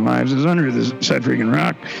our freaking lives, is under this said freaking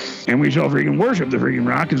rock. And we shall freaking worship the freaking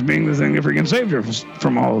rock as being the thing that freaking saved us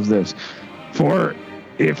from all of this. For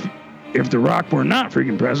if the rock were not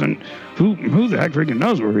freaking present, who the heck freaking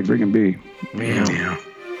knows where we'd freaking be? Yeah.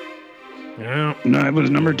 No, it was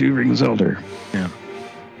number 2 freaking shelter. Yeah.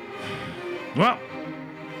 Well,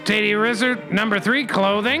 Taddea Richard, number 3,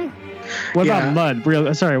 clothing. What about mud?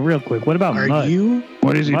 Real quick. What about mud?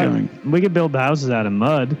 What is he doing? We could build houses out of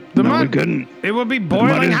mud. We couldn't. It will be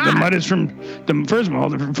boiling hot. The mud is from first of all,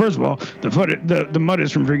 the mud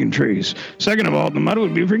is from freaking trees. Second of all, the mud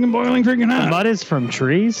would be freaking boiling freaking hot. The mud is from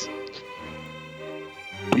trees?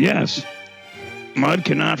 Yes. Mud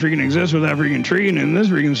cannot freaking exist without freaking tree, and in this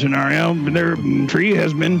freaking scenario, their tree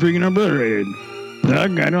has been freaking obliterated.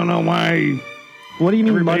 Doug, I don't know why. What do you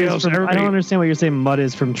mean mud is from? I don't understand what you're saying. Mud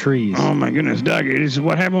is from trees. Oh my goodness, Doug! It is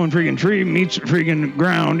what happened when freaking tree meets freaking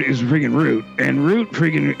ground is freaking root, and root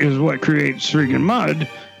freaking is what creates freaking mud.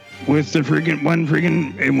 With the freaking when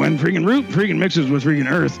freaking root freaking mixes with freaking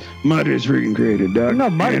earth, mud is freaking created, Doug.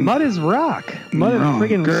 No, mud is rock. Mud is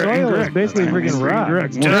freaking soil is basically freaking rock.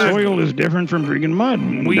 Well, soil is different from freaking mud.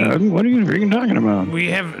 Doug, what are you freaking talking about?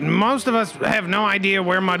 Most of us have no idea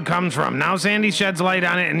where mud comes from. Now Sandy sheds light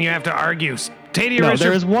on it, and you have to argue. No,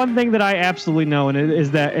 there is one thing that I absolutely know, and it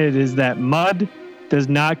is that mud does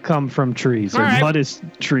not come from trees. Right. Mud is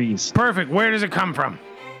trees. Perfect. Where does it come from?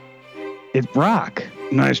 It's rock.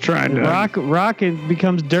 Nice try, Doug. Rock, it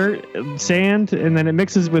becomes dirt, sand, and then it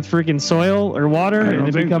mixes with freaking soil or water, and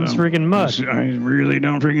it becomes freaking mud. I really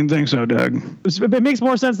don't freaking think so, Doug. It makes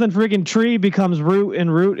more sense than freaking tree becomes root,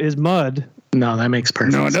 and root is mud. No, that makes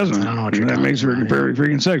perfect sense. No, it doesn't. I don't know what you're That makes perfect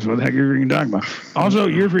freaking sense. What the heck are you freaking talking about? Also,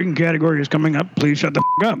 your freaking category is coming up. Please shut the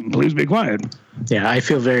f*** up. Please be quiet. Yeah, I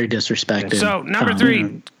feel very disrespected. So, number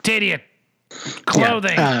 3, Taddea.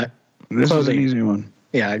 Clothing. This is an easy one.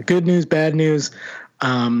 Yeah, good news, bad news.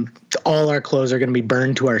 All our clothes are going to be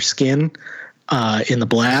burned to our skin in the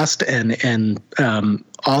blast, and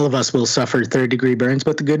all of us will suffer third-degree burns.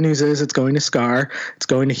 But the good news is it's going to scar, it's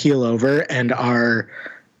going to heal over, and our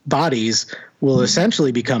bodies will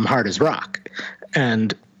essentially become hard as rock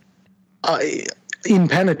and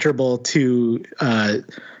impenetrable to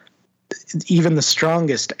even the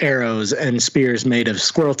strongest arrows and spears made of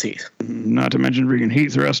squirrel teeth. Not to mention freaking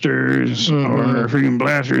heat thrusters or freaking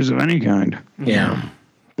blasters of any kind. Yeah.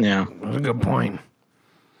 That's a good point.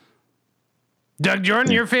 Doug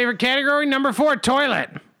Jordan, your favorite category? Number 4, toilet.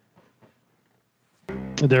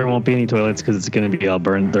 There won't be any toilets because it's going to be all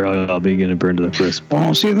burned. They're all going to burn to the crisp.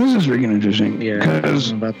 Well, see, this is freaking interesting.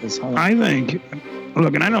 Because I think,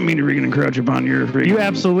 look, and I don't mean to freaking encroach upon your freaking... You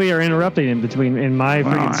absolutely are interrupting in my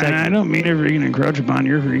freaking segment. I don't mean to freaking encroach upon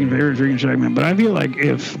your freaking favorite freaking segment, but I feel like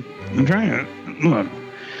if... I'm trying to... Look,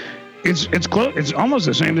 it's close. It's almost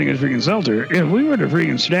the same thing as freaking Seltzer. If we were to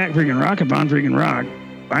freaking stack freaking rock upon freaking rock,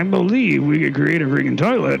 I believe we could create a freaking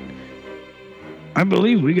toilet. I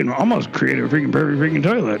believe we can almost create a freaking perfect freaking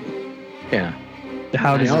toilet. Yeah.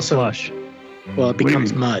 How does it flush? Well, it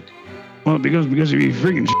becomes mud. Well, because if you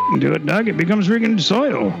freaking into it, Doug, it becomes freaking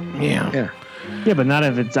soil. Yeah, but not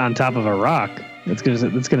if it's on top of a rock. It's gonna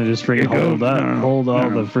just freaking hold all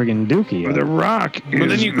the freaking dookie. But the rock is But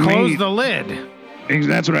then you close the lid.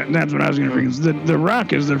 That's what I was gonna freaking. The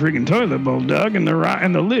rock is the freaking toilet bowl, Doug, and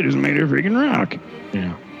the lid is made of freaking rock.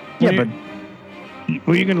 Yeah. Yeah,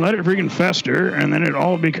 Well, you can let it freaking fester, and then it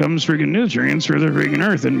all becomes freaking nutrients for the freaking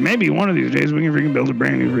earth. And maybe one of these days we can freaking build a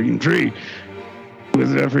brand new freaking tree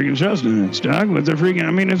with that freaking sustenance, Doug. With the freaking,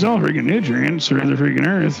 I mean, it's all freaking nutrients for the freaking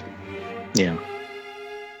earth. Yeah.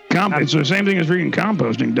 It's the same thing as freaking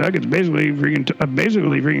composting, Doug. It's basically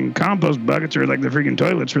freaking compost buckets are like the freaking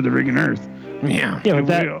toilets for the freaking earth. Yeah. Yeah,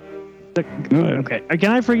 but okay.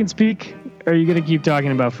 Can I freaking speak? Or are you gonna keep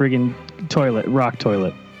talking about freaking rock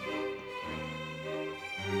toilet?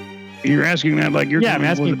 You're asking that like you're I'm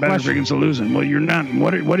asking with a better freaking solution. Well, you're not.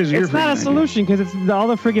 What is your? It's not a solution because it's all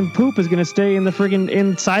the freaking poop is going to stay in the freaking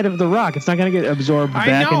inside of the rock. It's not going to get absorbed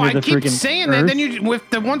back into the freaking. I keep saying earth. that.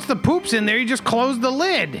 Then once the poop's in there, you just close the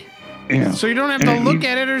lid. Yeah. So you don't have to look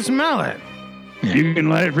at it or smell it. You can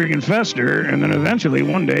let it freaking fester, and then eventually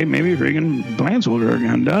one day maybe freaking plants will grow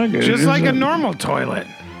again, Doug. Just like a normal toilet.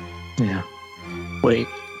 Yeah. Wait.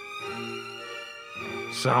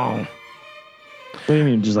 So. What do you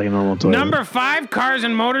mean, just like a normal toilet? Number 5, cars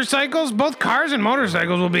and motorcycles. Both cars and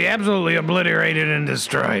motorcycles will be absolutely obliterated and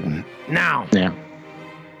destroyed. Now. Yeah.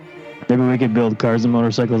 Maybe we could build cars and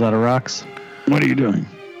motorcycles out of rocks. What are you doing?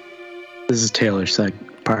 This is Taylor's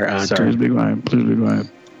part. Please be quiet. Please be quiet.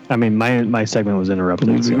 I mean, my segment was interrupted.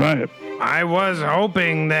 Please be quiet. I was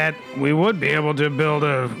hoping that we would be able to build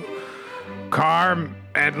a car,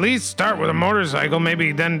 at least start with a motorcycle,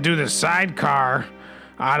 maybe then do the sidecar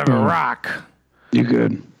out of a rock. You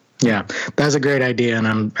could. Yeah, that's a great idea,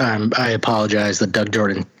 and I apologize that Doug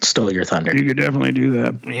Jordan stole your thunder. You could definitely do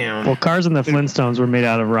that. Yeah. Well, cars in the Flintstones were made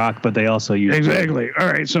out of rock, but they also used exactly. All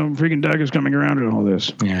right, so freaking Doug is coming around to all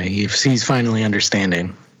this. Yeah, he's finally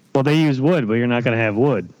understanding. Well, they use wood, but you're not going to have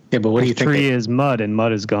wood. Yeah, but what do you think? Tree is mud, and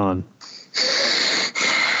mud is gone.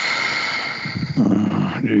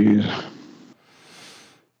 Oh, jeez.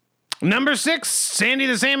 Number 6, Sandy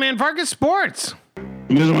the Sandman Farkas, sports.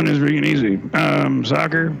 This one is freaking easy.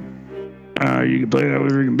 Soccer. You can play that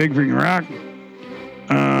with freaking big freaking rock.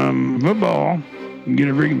 Football. You can get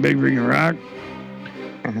a freaking big freaking rock.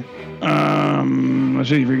 Let's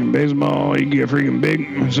see, freaking baseball. You can get a freaking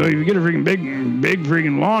big. So if you get a freaking big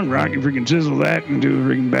freaking long rock, you freaking chisel that into a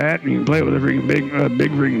freaking bat, and you can play with a freaking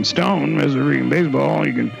big freaking stone as a freaking baseball.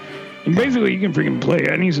 You can freaking play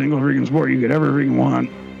any single freaking sport you could ever freaking want.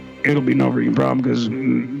 It'll be no freaking problem because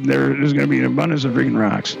there's going to be an abundance of freaking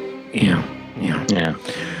rocks. Yeah.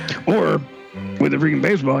 Or with a freaking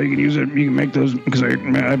baseball, you can use it. You can make those because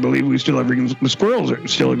I believe we still have freaking the squirrels that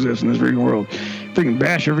still exist in this freaking world. Freaking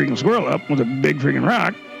bash your freaking squirrel up with a big freaking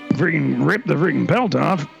rock. Freaking rip the freaking pelt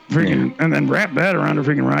off. Freaking and then wrap that around a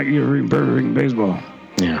freaking rock. You get a freaking perfect freaking baseball.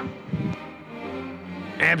 Yeah.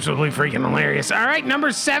 Absolutely freaking hilarious. All right,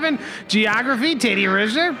 number 7, geography. Taddea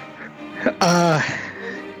Richard.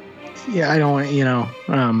 I don't want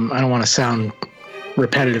I don't want to sound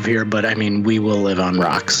repetitive here, but I mean, we will live on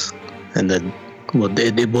rocks, and it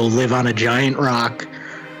will live on a giant rock,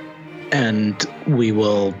 and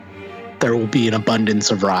there will be an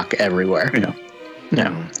abundance of rock everywhere.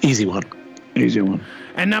 Yeah, easy one.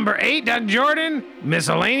 And number 8, Doug Jordan,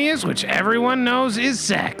 miscellaneous, which everyone knows is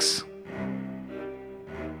sex.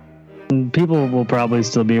 People will probably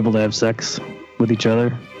still be able to have sex with each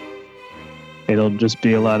other. It'll just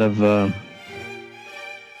be a lot of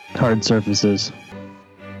hard surfaces.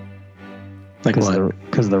 Like what?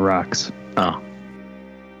 Because of the rocks. Oh.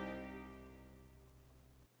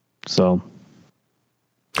 So.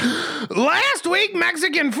 Last week,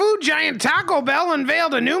 Mexican food giant Taco Bell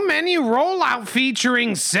unveiled a new menu rollout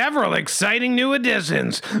featuring several exciting new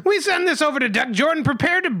additions. We send this over to Doug Jordan,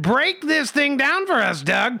 prepared to break this thing down for us,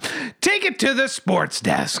 Doug. Take it to the sports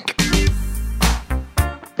desk.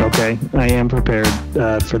 Okay, I am prepared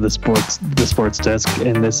for the sports desk,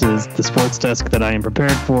 and this is the sports desk that I am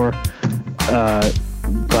prepared for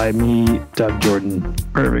by me, Doug Jordan.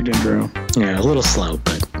 Perfect intro. Yeah, a little slow,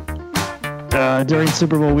 but... During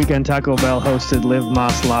Super Bowl weekend, Taco Bell hosted Live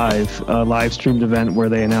Más Live, a live-streamed event where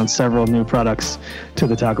they announced several new products to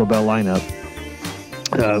the Taco Bell lineup.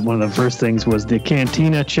 One of the first things was the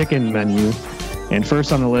Cantina Chicken menu. And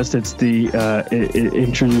first on the list, it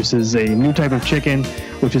introduces a new type of chicken,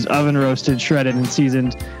 which is oven roasted, shredded, and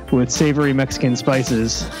seasoned with savory Mexican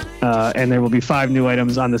spices. And there will be 5 new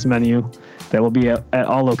items on this menu that will be at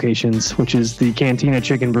all locations, which is the Cantina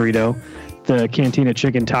Chicken Burrito, the Cantina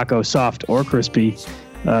Chicken Taco Soft or Crispy,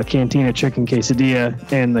 Cantina Chicken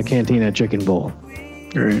Quesadilla, and the Cantina Chicken Bowl.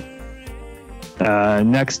 Great.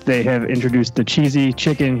 Next, they have introduced the Cheesy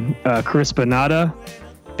Chicken Crispanada.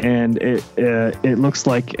 And it looks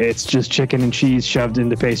like it's just chicken and cheese shoved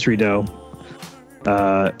into pastry dough.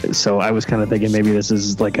 So I was kind of thinking maybe this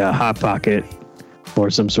is like a Hot Pocket or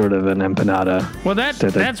some sort of an empanada. Well,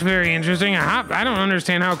 that's very interesting. I don't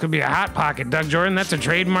understand how it could be a Hot Pocket, Doug Jordan. That's a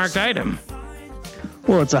trademarked item.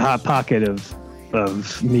 Well, it's a Hot Pocket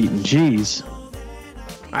of meat and cheese.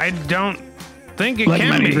 I don't think it like can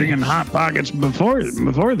many be. freaking Hot Pockets before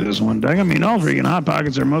this one, Doug. I mean, all freaking Hot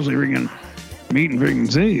Pockets are mostly freaking meat and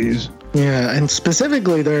freaking cheese. Yeah, and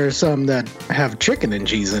specifically there are some that have chicken and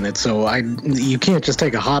cheese in it, so you can't just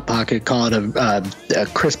take a Hot Pocket, call it a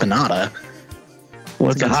crispanada. Well,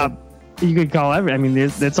 it's a hot. You could call every. I mean,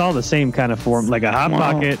 it's all the same kind of form, like a Hot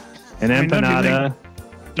Pocket, an empanada.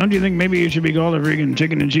 Don't you think maybe it should be called a freaking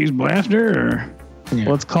chicken and cheese blaster? Or? Yeah.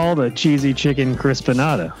 Well, it's called a cheesy chicken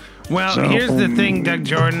crispanada. Well, here's the thing, Doug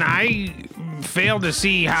Jordan. I fail to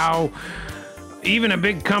see how even a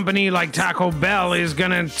big company like Taco Bell is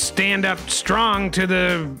going to stand up strong to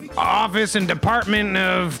the office and department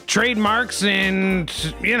of trademarks and,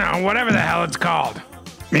 whatever the hell it's called.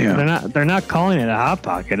 Yeah. They're not calling it a Hot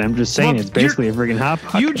Pocket. I'm just saying it's basically a friggin' Hot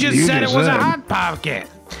Pocket. You just said it was a Hot Pocket.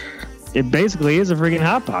 It basically is a friggin'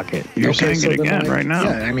 Hot Pocket. You're saying it again right now.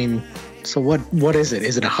 Yeah, I mean, so what is it?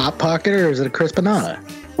 Is it a Hot Pocket or is it a crispanada?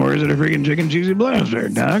 Or is it a freaking chicken cheesy blaster,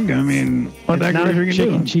 Doug? I mean, what it's that not guy a freaking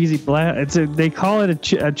chicken doing? cheesy blast. They call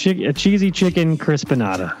it a cheesy chicken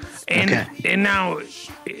crispanada. And now,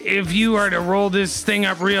 if you are to roll this thing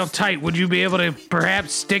up real tight, would you be able to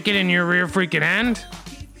perhaps stick it in your rear freaking end?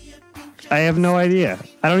 I have no idea.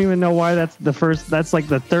 I don't even know why that's the first. That's like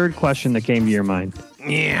the third question that came to your mind.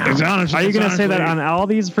 Yeah. Are you going to say that on all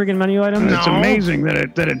these freaking menu items? It's amazing that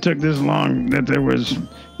it took this long, that there was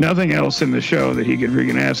nothing else in the show that he could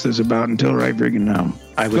freaking ask this about until right freaking now.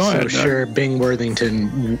 I was sure Bing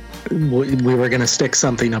Worthington, we were going to stick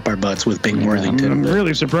something up our butts with Bing Worthington. I'm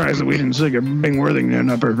really surprised that we didn't stick a Bing Worthington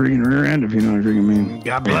up our freaking rear end, if you know what I freaking mean.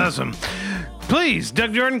 God bless him. Please,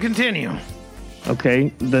 Doug Jordan, continue.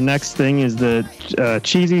 Okay, the next thing is the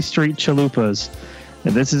cheesy street chalupas.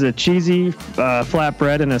 And this is a cheesy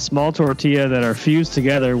flatbread and a small tortilla that are fused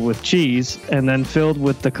together with cheese and then filled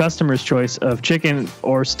with the customer's choice of chicken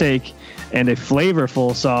or steak and a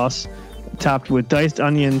flavorful sauce topped with diced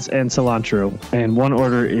onions and cilantro. And one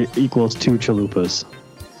order equals 2 chalupas.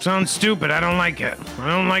 Sounds stupid. I don't like it. I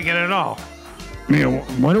don't like it at all. Yeah,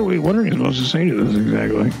 what are we supposed to say to this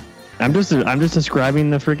exactly? I'm just describing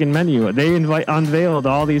the freaking menu. They unveiled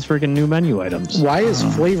all these freaking new menu items. Why is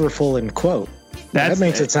flavorful in quote? That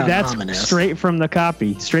makes it sound ominous. That's straight from the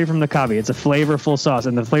copy. It's a flavorful sauce,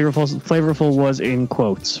 and the flavorful was in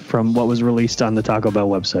quotes from what was released on the Taco Bell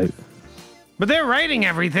website. But they're writing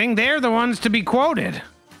everything. They're the ones to be quoted.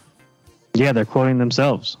 Yeah, they're quoting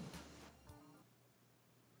themselves.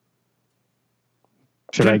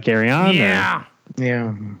 Should I carry on? Yeah.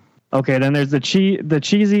 Yeah. Okay, then there's the cheesy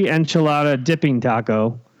enchilada dipping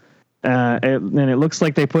taco. And it looks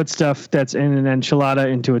like they put stuff that's in an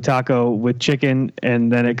enchilada into a taco with chicken,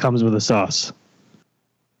 and then it comes with a sauce.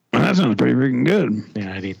 Well, that sounds pretty freaking good.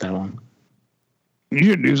 Yeah, I'd eat that one. You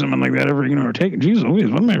should do something like that every, or take it. Jesus Louise,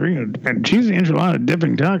 what am I reading? A cheesy enchilada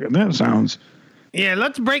dipping taco. That sounds. Yeah,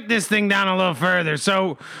 let's break this thing down a little further.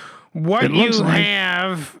 So, what you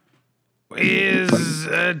have is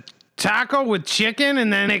a taco with chicken,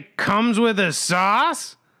 and then it comes with a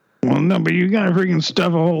sauce? Well, no, but you got to freaking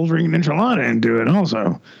stuff a whole freaking enchilada into it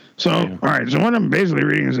also. So, all right, so what I'm basically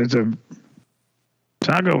reading is it's a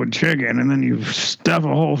taco with chicken, and then you stuff a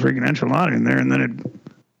whole freaking enchilada in there, and then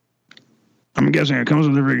I'm guessing it comes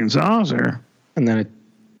with a freaking sauce, or? And then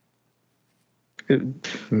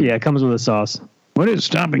Yeah, it comes with a sauce. What is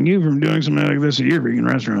stopping you from doing something like this at your freaking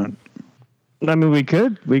restaurant? I mean, we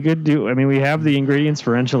could do. I mean, we have the ingredients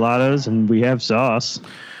for enchiladas, and we have sauce.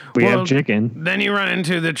 We have chicken. Then you run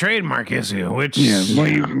into the trademark issue, which you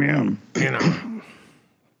know.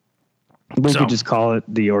 We could just call it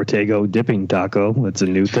the Ortego dipping taco. That's a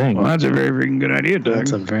new thing. Well, that's a very freaking good idea, Doug.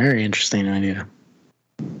 That's a very interesting idea.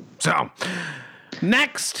 So,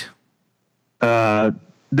 next.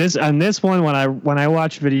 This one, when I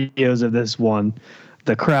watched videos of this one,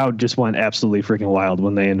 the crowd just went absolutely freaking wild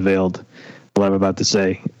when they unveiled what I'm about to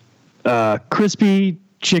say. Crispy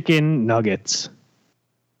chicken nuggets.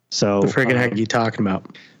 So, the friggin' heck are you talking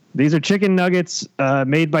about? These are chicken nuggets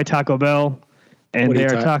made by Taco Bell, and they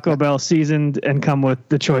are Taco Bell seasoned and come with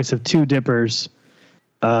the choice of two dippers,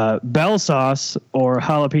 Bell sauce or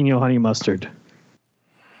jalapeno honey mustard.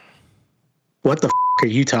 What the are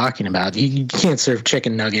you talking about? You can't serve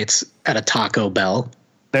chicken nuggets at a Taco Bell.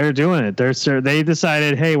 They're doing it. They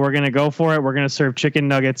decided, hey, we're going to go for it. We're going to serve chicken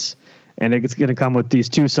nuggets, and it's going to come with these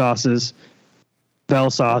two sauces. Bell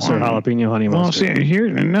sauce or jalapeno honey mustard. Well, see,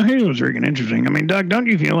 here's what's freaking interesting. I mean, Doug, don't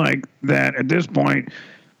you feel like that at this point,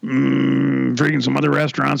 freaking some other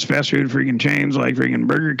restaurants, fast food freaking chains like freaking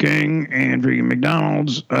Burger King and freaking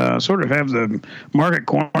McDonald's sort of have the market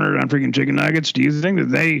cornered on freaking chicken nuggets? Do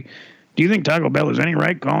you think Taco Bell has any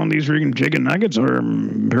right calling these freaking chicken nuggets, or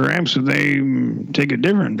perhaps they take a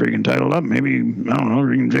different freaking title up? Maybe, I don't know,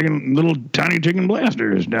 freaking little tiny chicken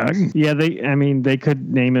blasters, Doug. Yeah, they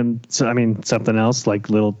could name them, something else like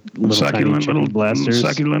little succulent tiny chicken blasters.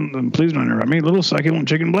 Succulent, please don't interrupt me, little succulent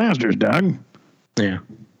chicken blasters, Doug. Yeah.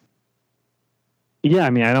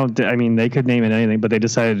 Yeah, they could name it anything, but they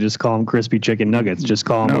decided to just call them crispy chicken nuggets. Just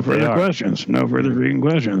call them No further questions. No further freaking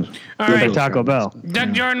questions. All right, Taco Bell.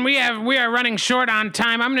 Doug Jordan, we are running short on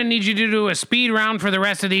time. I'm going to need you to do a speed round for the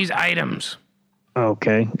rest of these items.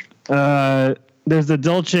 Okay. There's the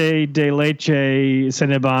Dulce de Leche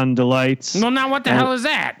Cinnabon Delights. Well, now what the hell is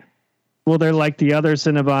that? Well, they're like the other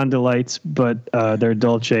Cinnabon Delights, but they're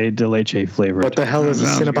Dulce de Leche flavored. What the hell is a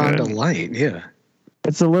Cinnabon Delight? Yeah.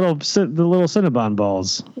 It's the little Cinnabon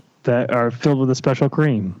balls that are filled with a special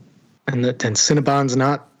cream. And Cinnabon's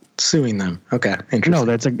not suing them. Okay, interesting.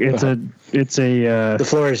 No, it's a. The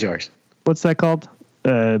floor is yours. What's that called?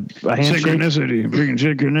 A handshake? Synchronicity. Freaking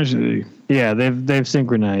synchronicity. Yeah, they've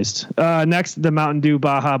synchronized. Next, the Mountain Dew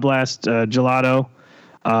Baja Blast gelato.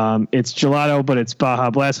 It's gelato, but it's Baja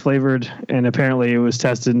Blast flavored, and apparently it was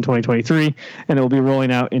tested in 2023, and it will be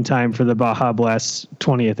rolling out in time for the Baja Blast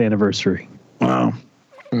 20th anniversary. Wow.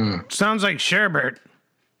 Sounds like sherbet.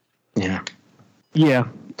 Yeah. Yeah.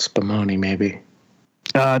 Spumoni, maybe.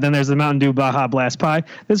 Then there's the Mountain Dew Baja Blast Pie.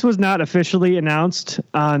 This was not officially announced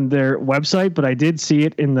on their website, but I did see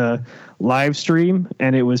it in the live stream,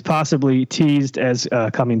 and it was possibly teased as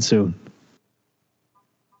coming soon.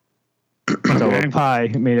 So a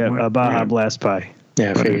pie made a Baja Blast pie.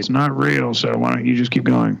 Yeah, but it's not real, so why don't you just keep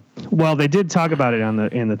going? Well, they did talk about it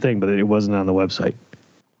in the thing, but it wasn't on the website.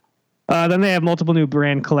 Then they have multiple new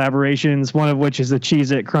brand collaborations, one of which is the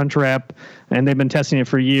Cheez-It Crunch Wrap, and they've been testing it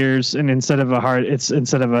for years. And instead of a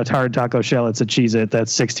hard taco shell, it's a Cheez-It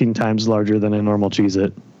that's 16 times larger than a normal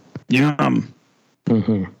Cheez-It. Yum.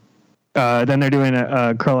 Mm-hmm. Then they're doing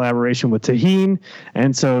a collaboration with Tajín,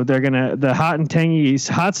 and so the hot and tangy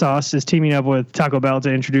hot sauce is teaming up with Taco Bell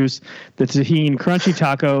to introduce the Tajín Crunchy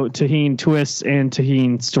Taco, Tajín Twists, and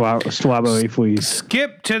Tajín Suave Fouise.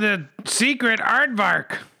 Skip to the secret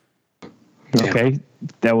aardvark. Okay,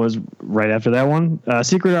 that was right after that one.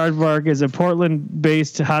 Secret Aardvark is a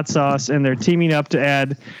Portland-based hot sauce, and they're teaming up to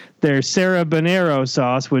add their Serrabonero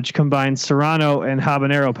sauce, which combines serrano and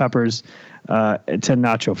habanero peppers to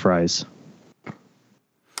nacho fries.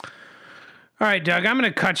 All right, Doug, I'm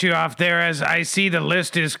going to cut you off there as I see the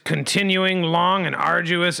list is continuing long and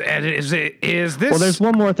arduous. Is this? Well, there's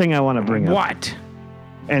one more thing I want to bring up. What?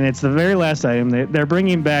 and it's the very last item. They're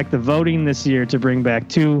bringing back the voting this year to bring back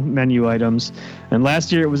 2 menu items. And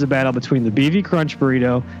last year it was a battle between the BV Crunch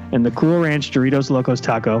Burrito and the Cool Ranch Doritos Locos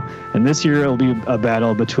Taco. And this year it'll be a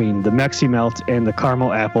battle between the Mexi Melt and the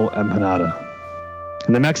Caramel Apple Empanada.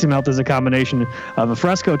 And the Mexi Melt is a combination of a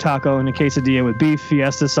fresco taco and a quesadilla with beef,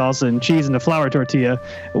 fiesta salsa, and cheese, and a flour tortilla,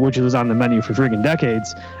 which was on the menu for freaking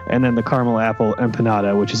decades. And then the Caramel Apple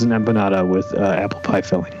Empanada, which is an empanada with apple pie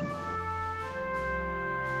filling.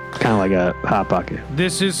 Kind of like a Hot Pocket.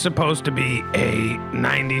 This is supposed to be a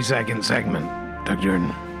 90-second segment, Doug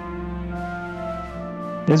Jordan.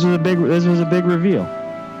 This was a big reveal.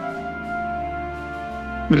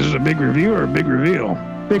 This is a big review or a big reveal?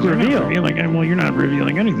 Big reveal. Well, you're not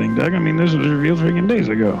revealing anything, Doug. I mean, this was revealed freaking days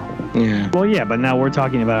ago. Yeah. Well, yeah, but now we're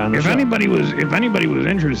talking about it on the If show. anybody was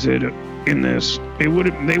interested in this, they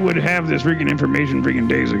would have this freaking information freaking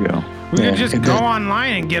days ago. We could just go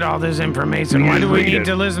online and get all this information. Why do we need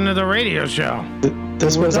to listen to the radio show?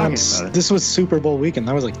 This was Super Bowl weekend.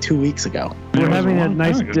 That was like 2 weeks ago.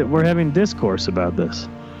 We're having discourse about this.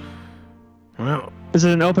 Well, this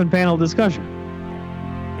is an open panel discussion.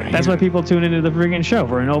 That's why people tune into the freaking show,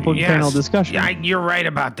 for an open panel discussion. Yeah, you're right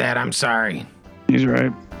about that. I'm sorry. He's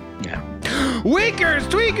right. Yeah. Weakers,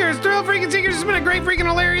 tweakers, thrill freaking seekers. It's been a great freaking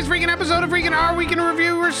hilarious freaking episode of freaking Our Week in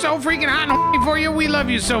Review. We're so freaking hot and horny for you. We love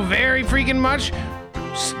you so very freaking much.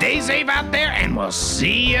 Stay safe out there, and we'll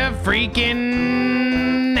see you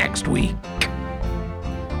freaking next week.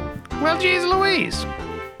 Well, geez Louise.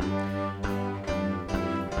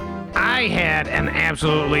 I had an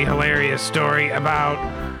absolutely hilarious story about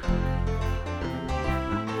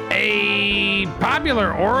a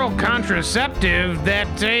popular oral contraceptive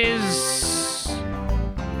that is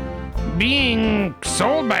being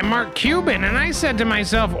sold by Mark Cuban, and I said to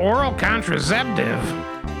myself, oral contraceptive?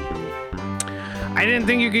 I didn't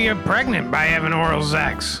think you could get pregnant by having oral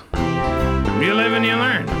sex. You live and you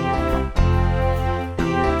learn.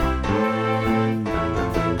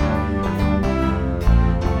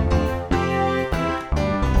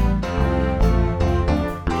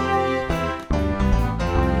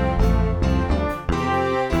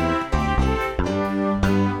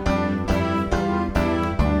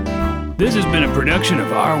 This has been a production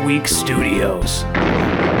of Our Week Studios.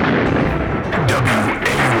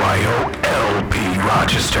 WAYO LP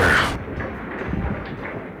Rochester.